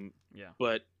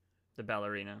 But the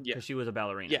ballerina. Yeah. Because she was a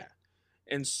ballerina. Yeah.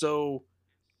 And so,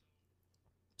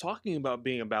 talking about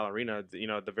being a ballerina, at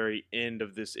the very end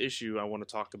of this issue, I want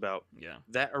to talk about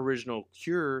that original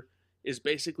cure is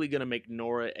basically going to make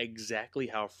Nora exactly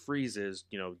how Freeze is,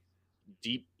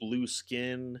 deep blue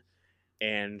skin,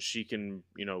 and she can,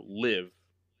 live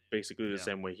basically the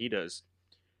same way he does.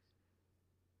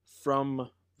 From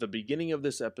the beginning of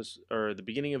this episode, or the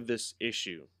beginning of this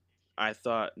issue, I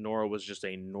thought Nora was just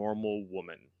a normal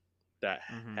woman that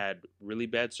had really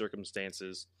bad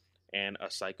circumstances and a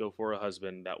psycho for a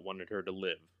husband that wanted her to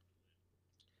live.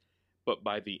 But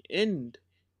by the end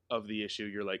of the issue,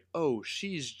 you're like, oh,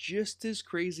 she's just as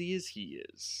crazy as he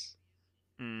is.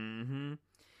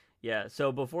 Yeah,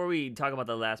 so before we talk about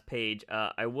the last page,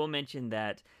 I will mention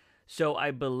that, so I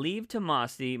believe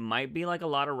Tomasi might be like a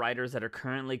lot of writers that are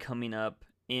currently coming up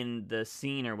in the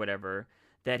scene or whatever,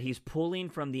 that he's pulling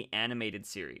from the animated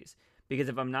series. Because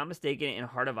if I'm not mistaken, in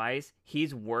Heart of Ice,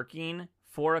 he's working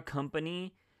for a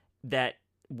company that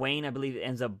Wayne, I believe,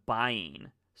 ends up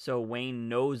buying. So Wayne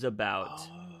knows about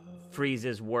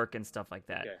Freeze's work and stuff like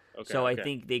that. I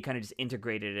think they kind of just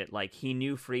integrated it. Like, he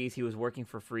knew Freeze, he was working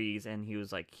for Freeze, and he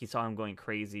was like, he saw him going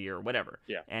crazy or whatever.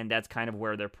 Yeah. And that's kind of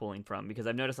where they're pulling from. Because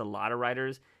I've noticed a lot of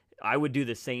writers, I would do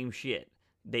the same shit.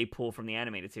 They pull from the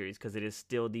animated series because it is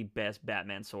still the best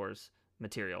Batman source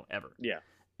material ever. Yeah.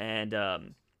 And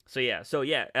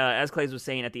as Clays was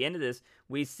saying, at the end of this,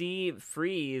 we see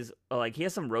Freeze, like he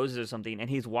has some roses or something, and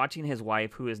he's watching his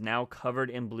wife, who is now covered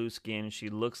in blue skin. She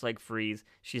looks like Freeze.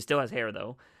 She still has hair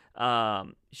though.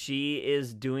 She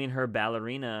is doing her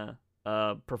ballerina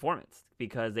performance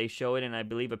because they show it in, I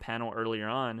believe, a panel earlier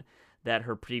on that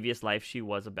her previous life she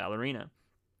was a ballerina.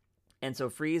 And so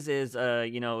Freeze is,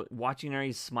 watching her.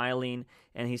 He's smiling,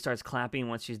 and he starts clapping.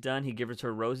 Once she's done, he gives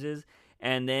her roses,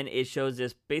 and then it shows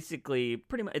this basically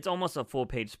pretty much. It's almost a full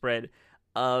page spread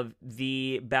of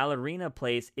the ballerina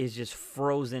place is just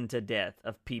frozen to death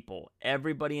of people.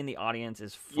 Everybody in the audience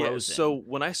is frozen. Yeah, so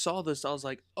when I saw this, I was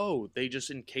like, oh, they just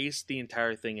encased the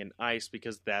entire thing in ice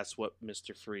because that's what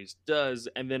Mr. Freeze does.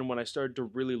 And then when I started to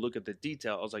really look at the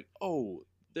detail, I was like, oh,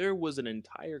 there was an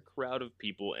entire crowd of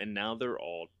people, and now they're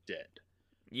all dead.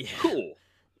 Yeah. Cool.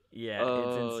 Yeah,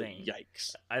 it's insane.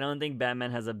 Yikes. I don't think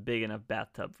Batman has a big enough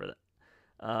bathtub for that.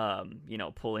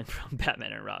 Pulling from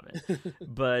Batman and Robin.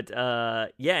 But,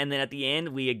 and then at the end,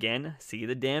 we again see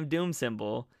the damn Doom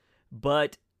symbol.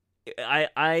 But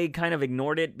I kind of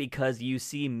ignored it because you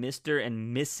see Mr.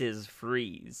 and Mrs.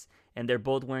 Freeze, and they're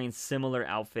both wearing similar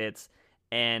outfits.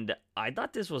 And I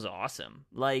thought this was awesome.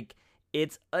 Like,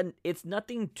 it's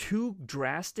nothing too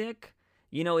drastic,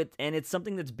 it's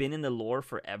something that's been in the lore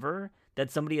forever that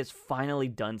somebody has finally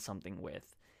done something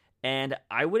with. And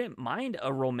I wouldn't mind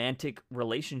a romantic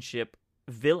relationship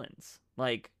villains.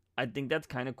 Like, I think that's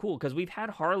kind of cool because we've had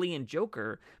Harley and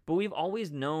Joker, but we've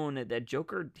always known that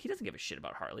Joker, he doesn't give a shit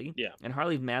about Harley. Yeah. And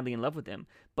Harley's madly in love with him.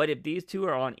 But if these two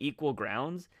are on equal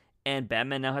grounds and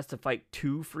Batman now has to fight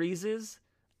two Freezes,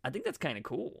 I think that's kind of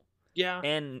cool. Yeah.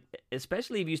 And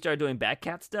especially if you start doing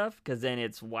Batcat stuff, because then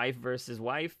it's wife versus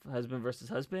wife, husband versus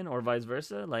husband, or vice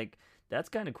versa. Like, that's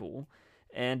kind of cool.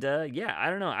 And, I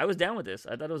don't know. I was down with this.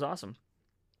 I thought it was awesome.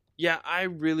 Yeah, I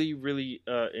really, really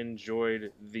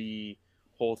enjoyed the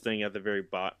whole thing at the very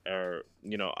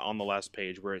on the last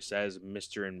page where it says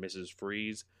Mr. and Mrs.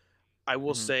 Freeze. I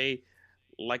will say,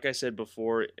 like I said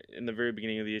before, in the very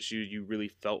beginning of the issue, you really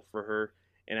felt for her.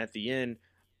 And at the end,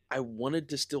 I wanted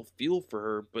to still feel for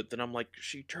her, but then I'm like,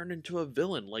 she turned into a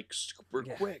villain, like, super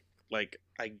quick. Like,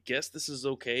 I guess this is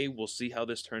okay. We'll see how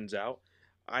this turns out.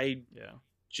 I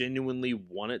genuinely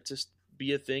want it to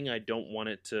be a thing. I don't want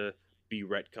it to be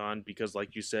retconned because,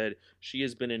 like you said, she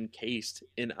has been encased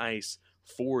in ice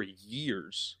for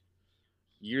years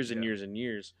and years and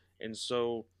years. And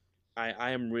so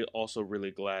I am also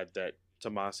really glad that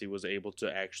Tomasi was able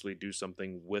to actually do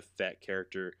something with that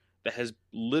character that has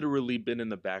literally been in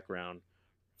the background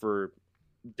for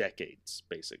decades,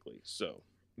 basically. So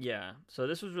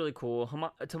this was really cool.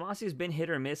 Tomasi's been hit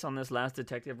or miss on this last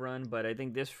detective run, but I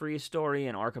think this Freeze story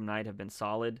and Arkham Knight have been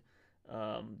solid.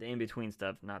 The in-between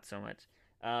stuff, not so much.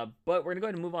 But we're going to go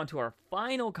ahead and move on to our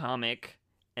final comic,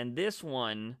 and this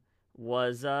one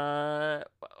was...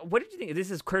 what did you think? This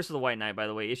is Curse of the White Knight, by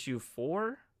the way, issue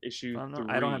 4? Issue 3.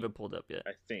 I don't have it pulled up yet.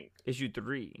 I think. Issue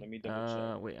 3. Let me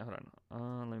double check. Wait, hold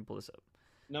on. Let me pull this up.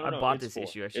 No, I bought this 4.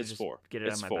 issue. I should it's just 4. get it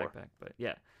it's out of my 4. backpack. But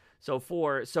yeah. So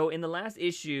 4. So in the last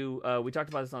issue, we talked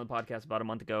about this on the podcast about a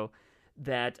month ago,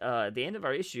 that at the end of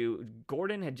our issue,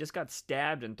 Gordon had just got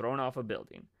stabbed and thrown off a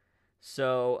building.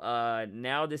 So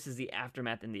now this is the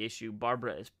aftermath in the issue.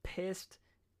 Barbara is pissed,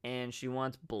 and she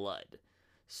wants blood.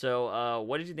 So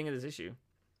what did you think of this issue?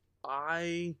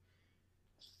 I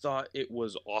thought it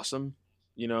was awesome.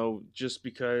 Just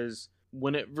because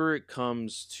whenever it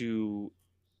comes to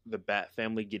the Bat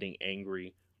family getting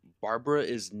angry, Barbara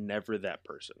is never that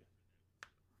person.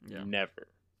 Yeah. Never.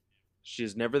 She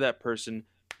is never that person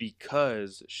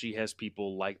because she has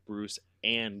people like Bruce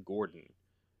and Gordon.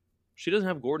 She doesn't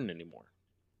have Gordon anymore.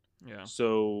 Yeah.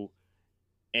 So,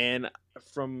 and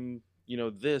from,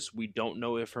 this, we don't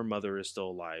know if her mother is still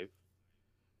alive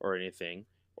or anything,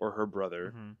 or her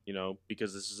brother,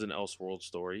 because this is an Elseworld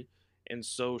story. And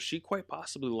so she quite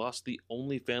possibly lost the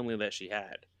only family that she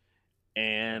had.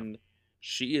 And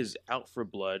she is out for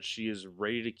blood. She is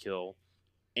ready to kill.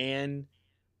 And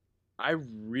I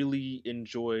really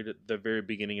enjoyed the very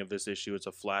beginning of this issue. It's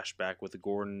a flashback with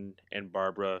Gordon and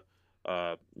Barbara.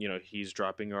 He's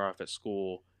dropping her off at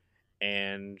school.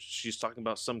 And she's talking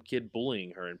about some kid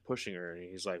bullying her and pushing her. And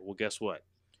he's like, well, guess what?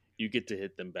 You get to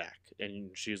hit them back.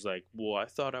 And she's like, well, I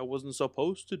thought I wasn't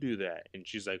supposed to do that. And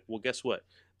she's like, well, guess what?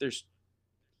 There's,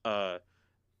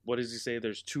 what does he say?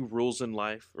 There's 2 rules in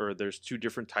life, or there's 2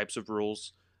 different types of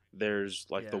rules. There's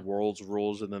the world's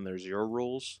rules, and then there's your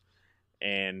rules.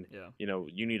 And,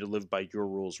 you need to live by your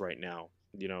rules right now.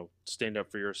 Stand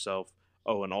up for yourself.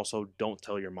 Oh, and also don't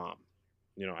tell your mom.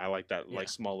 I like that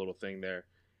small little thing there.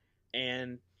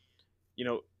 And,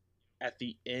 at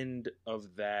the end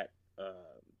of that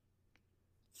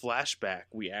flashback,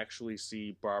 we actually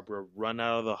see Barbara run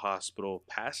out of the hospital,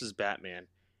 passes Batman,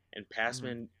 and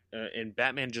Mm-hmm. and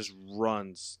Batman just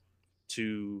runs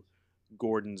to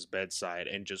Gordon's bedside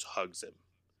and just hugs him.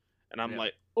 And I'm Yeah.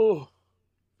 like, oh,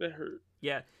 that hurt.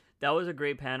 Yeah, that was a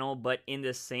great panel, but in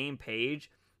the same page,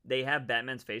 they have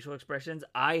Batman's facial expressions.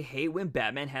 I hate when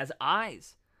Batman has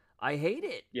eyes. I hate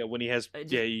it. Yeah, when he has, I yeah,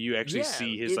 just, you actually yeah,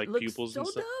 see his it like looks pupils and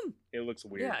so stuff. dumb. It looks Yeah,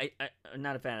 weird. I'm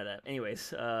not a fan of that.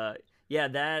 Anyways, yeah,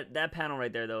 that panel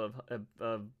right there though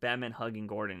of Batman hugging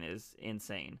Gordon is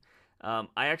insane. I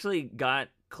actually got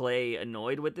Clay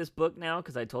annoyed with this book now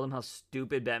because I told him how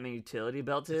stupid Batman Utility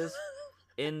Belt is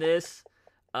in this.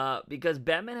 Because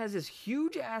Batman has this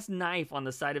huge ass knife on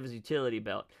the side of his utility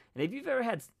belt, and if you've ever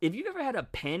had a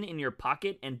pen in your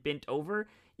pocket and bent over,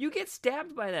 you get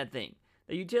stabbed by that thing.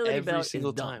 The utility Every belt is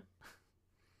single dumb. time.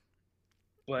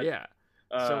 But Yeah.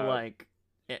 So uh, like,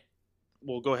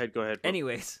 well, go ahead, bro.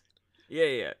 anyways,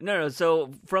 yeah. No.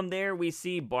 So from there, we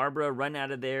see Barbara run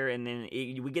out of there, and then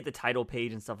we get the title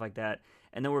page and stuff like that.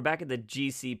 And then we're back at the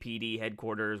GCPD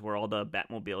headquarters where all the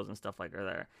Batmobiles and stuff like are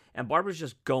there. And Barbara's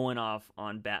just going off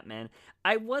on Batman.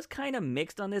 I was kind of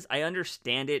mixed on this. I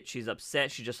understand it. She's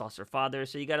upset. She just lost her father,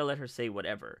 so you got to let her say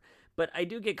whatever. But I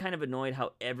do get kind of annoyed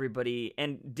how everybody,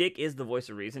 and Dick is the voice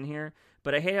of reason here,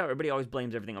 but I hate how everybody always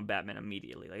blames everything on Batman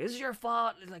immediately. Like, this is your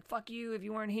fault. It's like, fuck you. If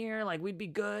you weren't here, like, we'd be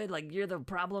good. Like, you're the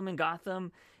problem in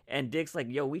Gotham. And Dick's like,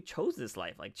 yo, we chose this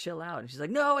life. Like, chill out. And she's like,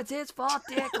 no, it's his fault,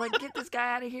 Dick. Like, get this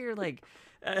guy out of here. Like,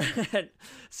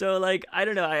 so, like, I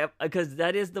don't know. Because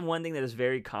that is the one thing that is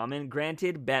very common.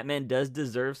 Granted, Batman does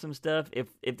deserve some stuff. If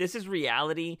this is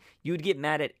reality, you'd get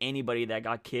mad at anybody that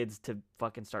got kids to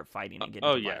fucking start fighting and get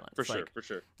Oh into yeah, violence. for sure, Like, for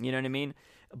sure. you know what I mean?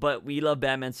 But we love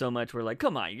Batman so much, we're like,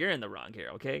 come on, you're in the wrong here,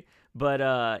 okay?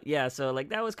 But yeah, so like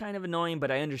that was kind of annoying, but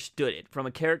I understood it from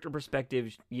a character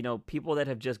perspective. You know, people that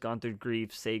have just gone through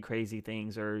grief say crazy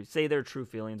things or say their true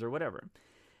feelings or whatever.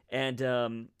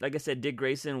 And like I said, Dick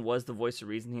Grayson was the voice of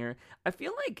reason here. I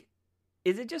feel like,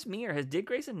 is it just me or has Dick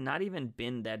Grayson not even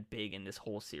been that big in this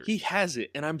whole series? He has it,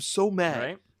 and I'm so mad.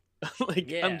 Right? Like,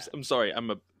 Yeah. I'm sorry. I'm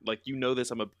a like you know this.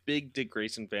 I'm a big Dick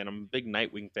Grayson fan. I'm a big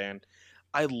Nightwing fan.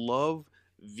 I love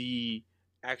the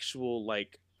actual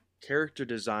like character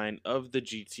design of the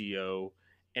GTO,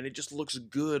 and it just looks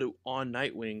good on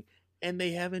Nightwing. And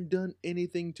they haven't done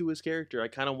anything to his character. I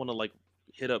kind of want to like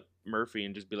hit up Murphy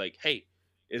and just be like, hey,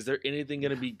 is there anything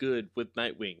going to be good with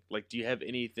Nightwing? Like, do you have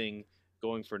anything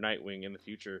going for Nightwing in the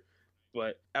future?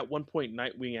 But at one point,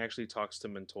 Nightwing actually talks to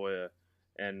Montoya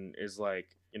and is like,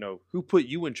 you know, who put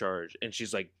you in charge? And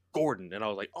she's like, Gordon. And I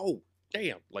was like, oh,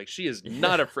 damn. Like, she is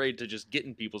not afraid to just get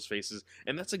in people's faces.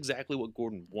 And that's exactly what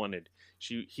Gordon wanted.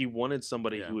 He wanted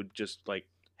somebody Yeah. who would just like,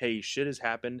 hey, shit has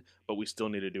happened, but we still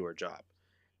need to do our job.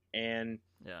 And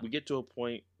Yeah. we get to a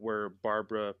point where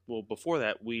Barbara, well, before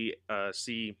that, we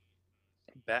see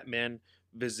Batman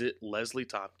visit Leslie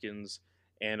Tompkins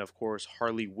and, of course,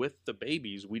 Harley with the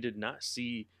babies. We did not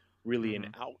see really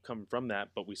an outcome from that,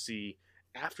 but we see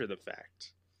after the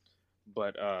fact.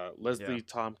 But Leslie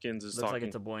Tompkins is Looks talking. like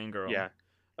it's a boy and girl. Yeah,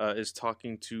 is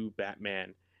talking to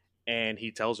Batman, and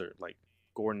he tells her like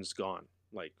Gordon's gone,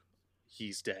 like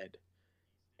he's dead,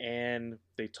 and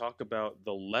they talk about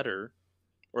the letter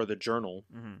or the journal,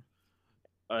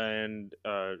 and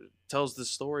tells the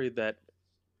story that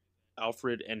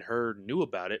Alfred and her knew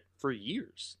about it for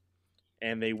years,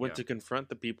 and they went to confront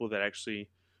the people that actually,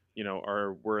 you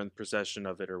know, were in possession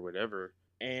of it or whatever.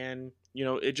 And you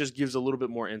know, it just gives a little bit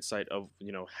more insight of,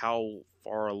 you know, how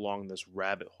far along this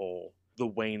rabbit hole the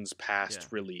Wayne's past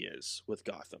really is with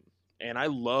Gotham. And I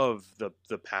love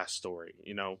the past story,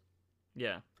 you know.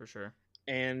 Yeah, for sure.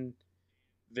 And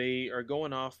they are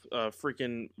going off.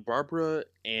 Freaking Barbara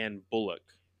and Bullock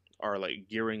are like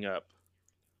gearing up,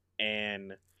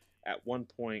 and at one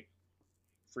point,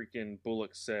 freaking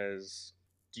Bullock says,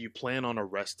 "Do you plan on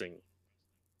arresting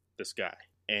this guy?"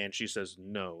 And she says,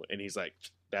 "No." And he's like,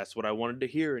 "That's what I wanted to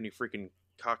hear." And he freaking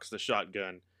cocks the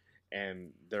shotgun,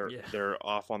 and they're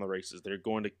off on the races. They're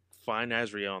going to find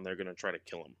Azrael, and they're going to try to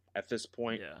kill him. At this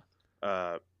point,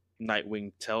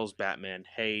 Nightwing tells Batman,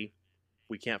 "Hey,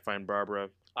 we can't find Barbara.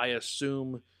 I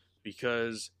assume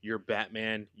because you're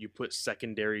Batman, you put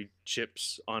secondary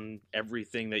chips on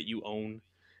everything that you own."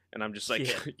 And I'm just like,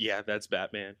 yeah, that's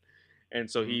Batman. And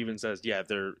so he even says, yeah,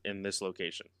 they're in this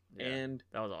location. Yeah, and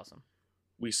that was awesome.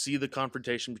 We see the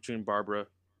confrontation between Barbara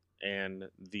and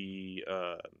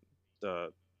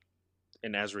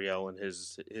and Azrael and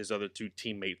his other two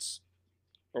teammates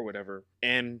or whatever.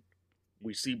 And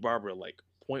we see Barbara like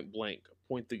point blank,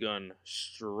 point the gun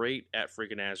straight at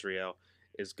freaking Azrael,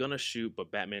 is gonna shoot,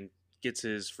 but Batman gets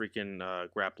his freaking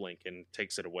grappling and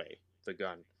takes it away. the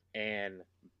gun. And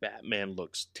Batman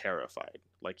looks terrified.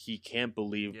 Like, he can't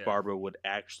believe Yeah. Barbara would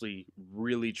actually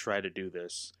really try to do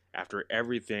this after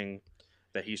everything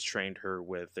that he's trained her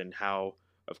with, and how,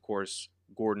 of course,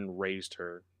 Gordon raised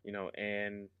her,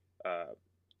 and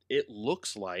it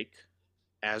looks like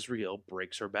Azrael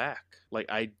breaks her back. Like,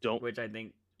 I don't. Which I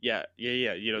think, Yeah.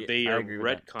 yeah, They I are agree with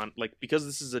that. retcon, like, because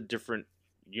this is a different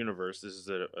universe. This is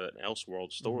an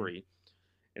Elseworld story.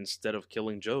 Instead of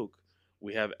killing Joke,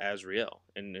 we have Azrael,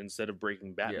 and instead of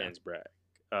breaking Batman's back,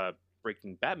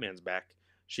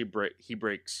 he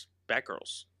breaks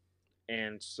Batgirl's,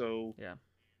 and so Yeah.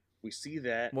 we see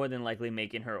that. More than likely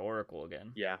making her Oracle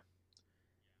again. Yeah,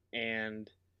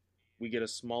 and we get a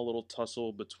small little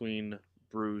tussle between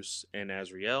Bruce and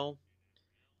Azrael,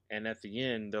 and at the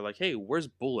end they're like, "Hey, where's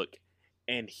Bullock?"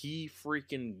 And he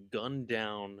freaking gunned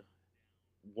down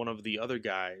one of the other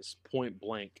guys point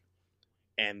blank,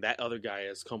 and that other guy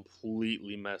is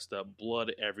completely messed up,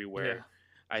 blood everywhere. Yeah.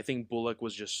 I think Bullock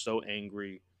was just so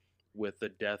angry with the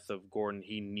death of Gordon,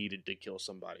 he needed to kill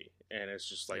somebody, and it's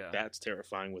just like, Yeah. that's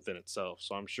terrifying within itself.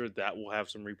 So I'm sure that will have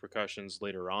some repercussions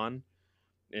later on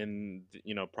in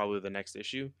probably the next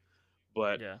issue.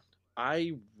 But Yeah.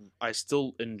 I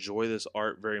still enjoy this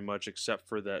art very much, except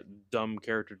for that dumb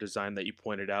character design that you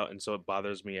pointed out, and so it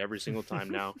bothers me every single time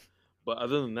now. But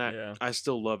other than that, Yeah. I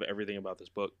still love everything about this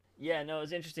book. Yeah, no,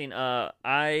 it's interesting.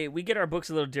 We get our books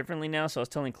a little differently now. So I was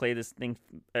telling Clay this thing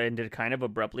ended kind of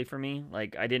abruptly for me.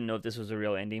 Like, I didn't know if this was a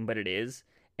real ending, but it is,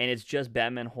 and it's just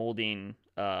Batman holding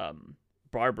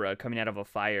Barbara coming out of a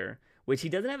fire, which he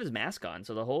doesn't have his mask on.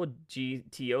 So the whole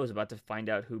GTO is about to find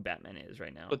out who Batman is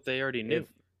right now. But they already knew.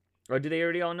 Or do they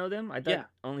already all know them? I thought Yeah.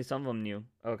 only some of them knew.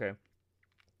 Okay.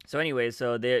 So anyway,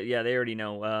 so they already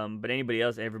know. But everybody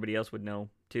else would know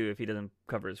too if he doesn't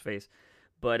cover his face.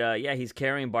 But he's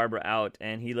carrying Barbara out,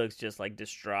 and he looks just like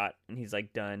distraught, and he's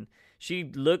like done. She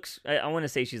looks, I want to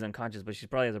say she's unconscious, but she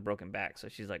probably has a broken back, so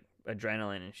she's like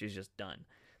adrenaline, and she's just done.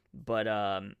 But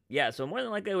so more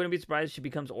than likely, I wouldn't be surprised if she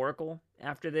becomes Oracle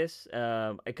after this,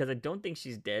 because I don't think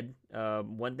she's dead.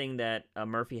 One thing that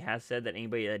Murphy has said, that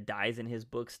anybody that dies in his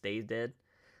book stays dead,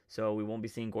 so we won't be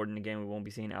seeing Gordon again. We won't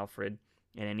be seeing Alfred,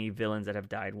 and any villains that have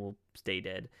died will stay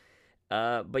dead.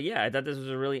 But yeah, I thought this was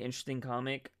a really interesting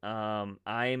comic.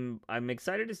 I'm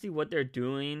excited to see what they're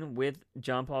doing with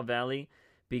John Paul Valley,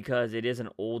 because it is an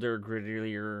older,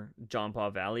 grittier John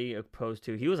Paul Valley, opposed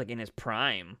to, he was like in his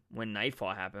prime when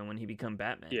Nightfall happened, when he became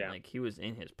Batman. Yeah. Like, he was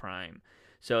in his prime.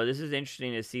 So this is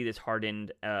interesting to see this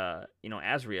hardened,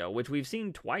 Azrael, which we've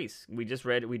seen twice. We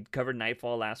covered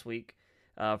Nightfall last week,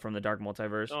 from the Dark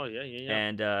Multiverse. Oh yeah.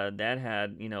 And that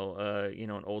had,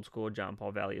 an old school John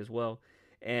Paul Valley as well.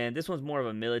 And this one's more of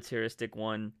a militaristic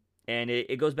one, and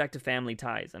it goes back to family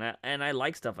ties. And I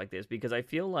like stuff like this, because I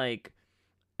feel like,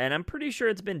 and I'm pretty sure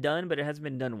it's been done, but it hasn't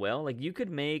been done well. Like, you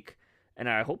could make, and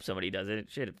I hope somebody does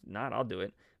it. Shit, if not, I'll do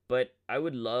it. But I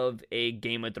would love a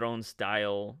Game of Thrones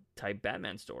style type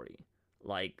Batman story,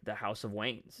 like the House of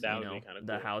Waynes. That would be kind of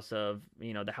the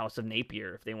cool. House of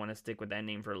Napier, if they want to stick with that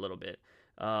name for a little bit,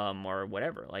 or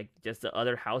whatever. Like, just the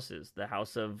other houses, the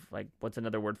House of, like, what's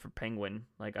another word for penguin?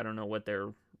 Like, I don't know what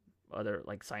their other,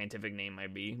 like, scientific name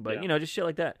might be, but Yeah. just shit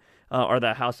like that. Or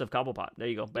the House of Cobblepot. There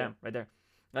you go, bam, right there.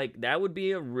 Like, that would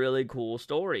be a really cool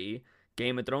story,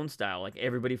 Game of Thrones style, like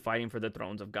everybody fighting for the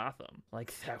thrones of Gotham.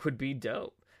 Like, that would be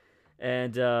dope.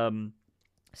 And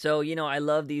so, I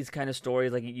love these kind of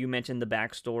stories. Like, you mentioned the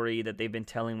backstory that they've been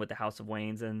telling with the House of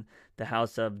Waynes and the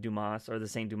House of Dumas, or the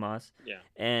Saint Dumas. Yeah.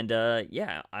 And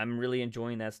I'm really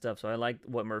enjoying that stuff. So I like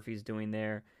what Murphy's doing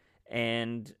there,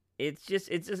 and it's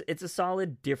a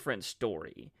solid, different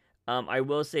story. I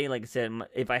will say, like I said,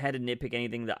 if I had to nitpick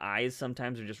anything, the eyes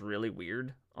sometimes are just really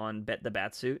weird on the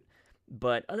Batsuit.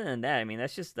 But other than that, I mean,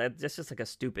 that's just like a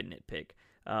stupid nitpick.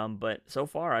 But so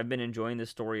far, I've been enjoying this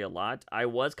story a lot. I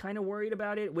was kind of worried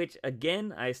about it, which,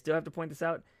 again, I still have to point this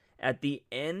out. At the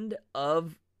end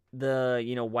of the,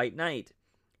 White Knight,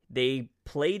 they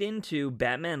played into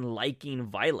Batman liking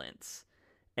violence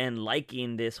and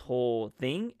liking this whole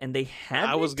thing, and they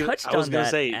haven't touched on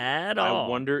that at all. I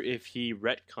wonder if he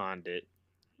retconned it.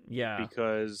 Yeah.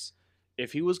 Because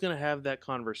if he was going to have that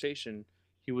conversation,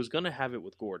 he was going to have it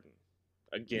with Gordon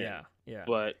again. Yeah.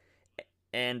 But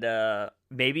And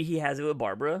maybe he has it with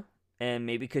Barbara, and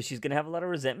maybe because she's going to have a lot of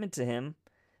resentment to him,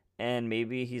 and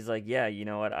maybe he's like, yeah, you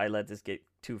know what, I let this get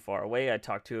too far away. I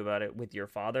talked to you about it with your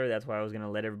father. That's why I was going to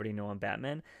let everybody know I'm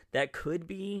Batman. That could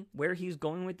be where he's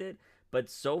going with it. But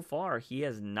so far, he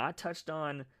has not touched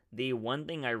on the one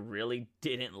thing I really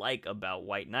didn't like about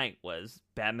White Knight, was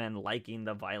Batman liking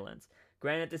the violence.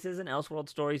 Granted, this is an Elseworld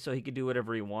story, so he could do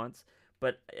whatever he wants.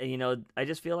 But I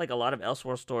just feel like a lot of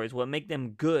Elseworld stories, what make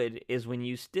them good is when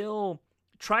you still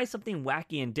try something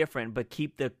wacky and different, but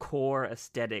keep the core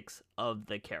aesthetics of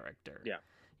the character. Yeah.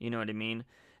 You know what I mean?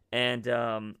 And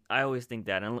I always think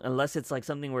that, unless it's like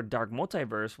something where Dark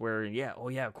Multiverse, where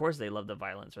of course they love the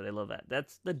violence or they love that.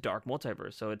 That's the Dark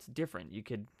Multiverse, so it's different. You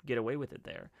could get away with it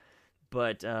there.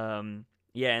 But and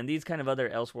these kind of other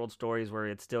Elseworld stories where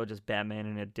it's still just Batman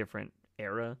in a different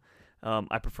era,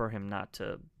 I prefer him not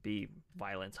to be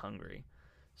violence hungry.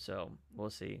 So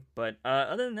we'll see. But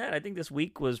other than that, I think this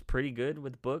week was pretty good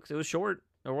with books. It was short.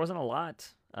 There wasn't a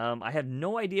lot. I have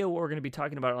no idea what we're going to be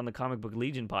talking about on the Comic Book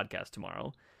Legion podcast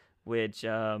tomorrow. Which we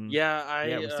still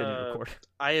didn't record.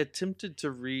 I attempted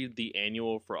to read the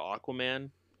annual for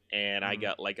Aquaman, and I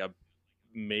got like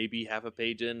maybe half a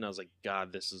page in, and I was like,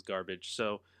 God, this is garbage.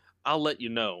 So I'll let you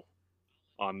know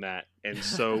on that, and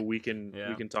so we can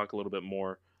we can talk a little bit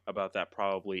more about that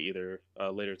probably either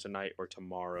later tonight or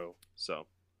tomorrow. So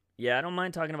yeah, I don't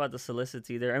mind talking about the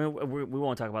solicits either. I mean, we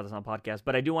won't talk about this on the podcast,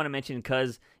 but I do want to mention,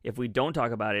 because if we don't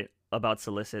talk about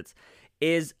solicits,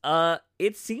 is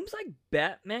it seems like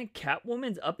Batman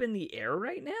Catwoman's up in the air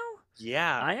right now.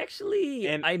 Yeah. I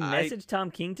messaged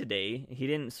Tom King today. He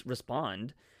didn't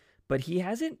respond, but he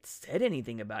hasn't said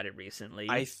anything about it recently.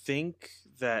 I think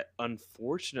that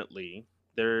unfortunately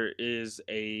there is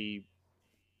I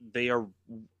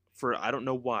don't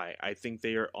know why. I think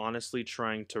they are honestly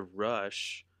trying to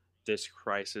rush this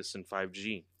crisis in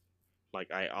 5G.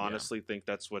 Like, I honestly think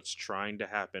that's what's trying to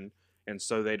happen. And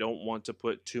so they don't want to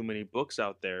put too many books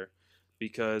out there,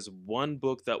 because one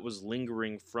book that was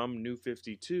lingering from New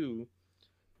 52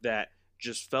 that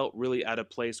just felt really out of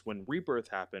place when Rebirth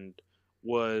happened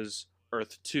was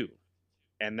Earth 2.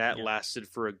 And that lasted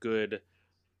for a good,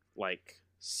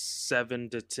 7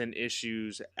 to 10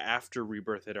 issues after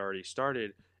Rebirth had already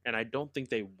started. And I don't think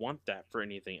they want that for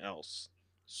anything else.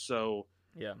 So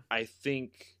I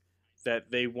think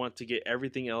that they want to get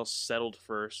everything else settled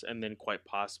first and then quite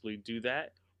possibly do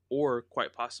that, or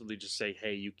quite possibly just say,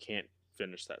 hey, you can't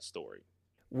finish that story.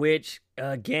 Which,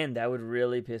 again, that would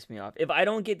really piss me off. If I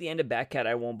don't get the end of Batcat,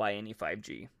 I won't buy any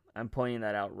 5G. I'm pointing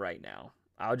that out right now.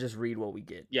 I'll just read what we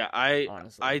get. Yeah,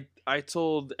 I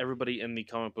told everybody in the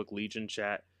Comic Book Legion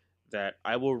chat that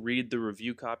I will read the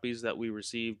review copies that we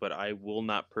receive, but I will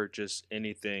not purchase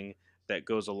anything that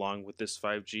goes along with this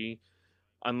 5G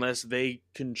unless they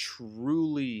can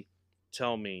truly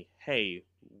tell me, hey,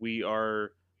 we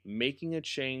are making a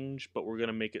change, but we're going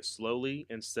to make it slowly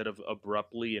instead of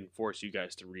abruptly and force you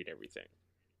guys to read everything.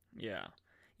 Yeah.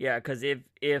 Yeah, because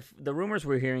if the rumors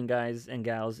we're hearing, guys and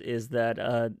gals, is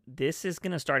that this is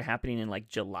going to start happening in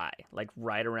July,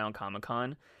 right around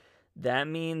Comic-Con, that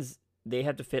means they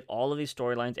have to fit all of these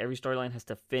storylines. Every storyline has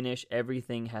to finish.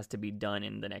 Everything has to be done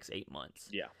in the next 8 months.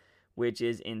 Yeah. Which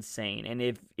is insane. And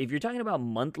if you're talking about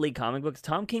monthly comic books,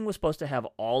 Tom King was supposed to have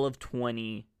all of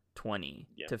 2020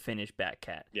 to finish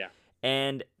Batcat. Yeah.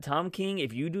 And Tom King,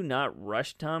 if you do not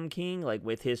rush Tom King,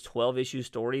 with his 12-issue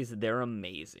stories, they're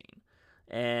amazing.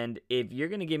 And if you're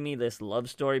going to give me this love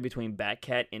story between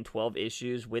Batcat in 12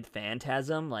 issues with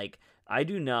Phantasm, I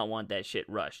do not want that shit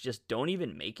rushed. Just don't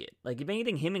even make it. If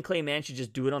anything, him and Clay Mann should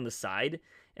just do it on the side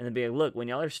and then be like, look, when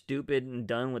y'all are stupid and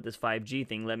done with this 5G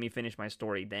thing, let me finish my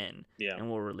story then. Yeah. And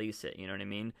we'll release it. You know what I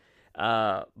mean?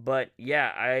 But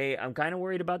yeah, I'm kind of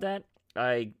worried about that.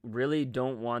 I really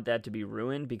don't want that to be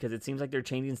ruined, because it seems like they're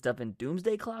changing stuff in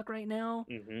Doomsday Clock right now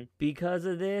because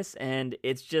of this. And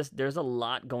it's just, there's a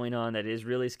lot going on that is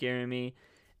really scaring me.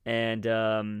 And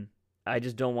I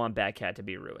just don't want Batcat to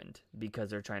be ruined because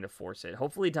they're trying to force it.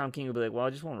 Hopefully Tom King will be like, well, I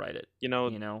just won't write it.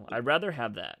 I'd rather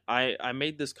have that. I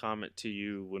made this comment to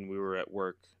you when we were at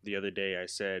work the other day. I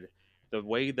said, the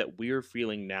way that we're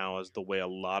feeling now is the way a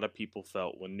lot of people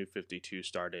felt when New 52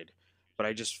 started. But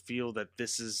I just feel that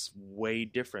this is way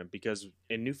different, because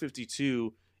in New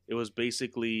 52, it was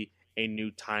basically a new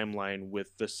timeline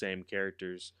with the same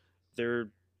characters. They're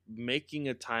making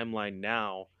a timeline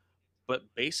now,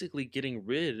 but basically getting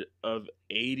rid of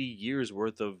 80 years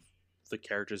worth of the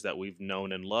characters that we've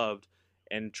known and loved,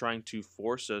 and trying to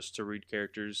force us to read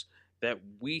characters that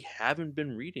we haven't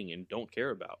been reading and don't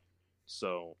care about.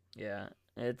 So yeah,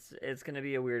 it's going to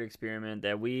be a weird experiment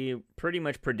that we pretty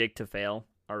much predict to fail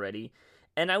already.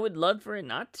 And I would love for it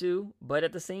not to, but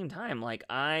at the same time,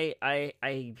 I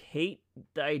hate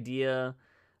the idea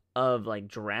of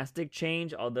drastic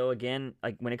change. Although again,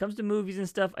 when it comes to movies and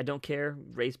stuff, I don't care.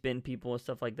 Race bin people and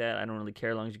stuff like that, I don't really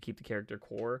care as long as you keep the character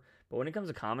core. But when it comes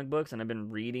to comic books, and I've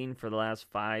been reading for the last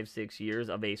 5-6 years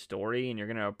of a story, and you're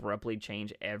gonna abruptly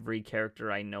change every character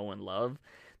I know and love,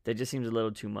 that just seems a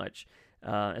little too much.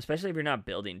 Especially if you're not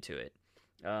building to it.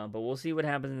 But we'll see what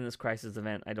happens in this Crisis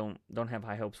event. I don't have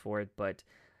high hopes for it, but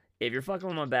if you're fucking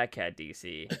with my Batcat,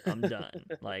 DC, I'm done.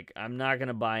 Like, I'm not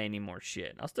gonna buy any more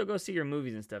shit. I'll still go see your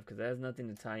movies and stuff because that has nothing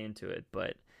to tie into it.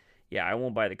 But yeah, I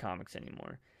won't buy the comics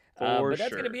anymore. But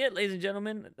that's gonna be it, ladies and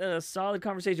gentlemen. A solid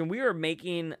conversation. We are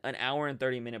making an hour and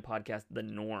 30-minute podcast the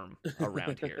norm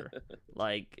around here.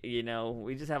 Like,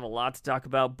 we just have a lot to talk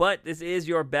about. But this is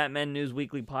your Batman News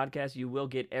Weekly podcast. You will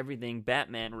get everything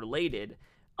Batman related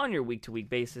on your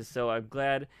week-to-week basis. So I'm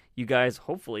glad you guys,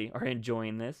 hopefully, are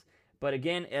enjoying this. But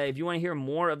again, if you want to hear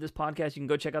more of this podcast, you can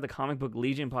go check out the Comic Book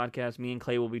Legion podcast. Me and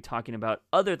Clay will be talking about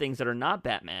other things that are not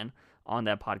Batman on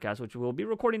that podcast, which we'll be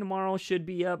recording tomorrow. Should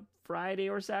be up Friday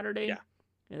or Saturday,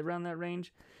 around that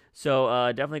range.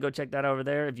 So definitely go check that over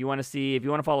there. If you want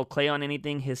to follow Clay on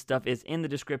anything, his stuff is in the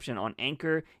description on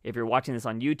Anchor. If you're watching this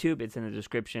on YouTube, it's in the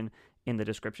description.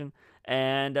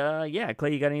 And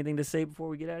Clay, you got anything to say before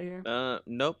we get out of here?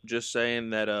 Nope. Just saying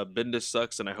that Bendis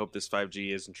sucks, and I hope this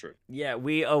 5G isn't true. Yeah,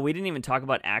 we didn't even talk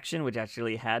about Action, which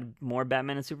actually had more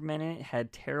Batman and Superman in it.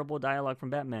 Had terrible dialogue from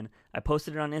Batman. I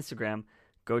posted it on Instagram.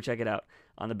 Go check it out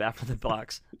on the Back from the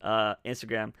Box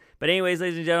Instagram. But anyways,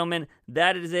 ladies and gentlemen,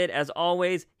 that is it. As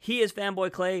always, he is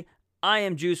Fanboy Clay. I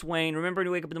am Juice Wayne. Remember to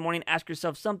wake up in the morning, ask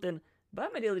yourself something. Buy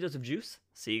my daily dose of juice.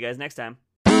 See you guys next time.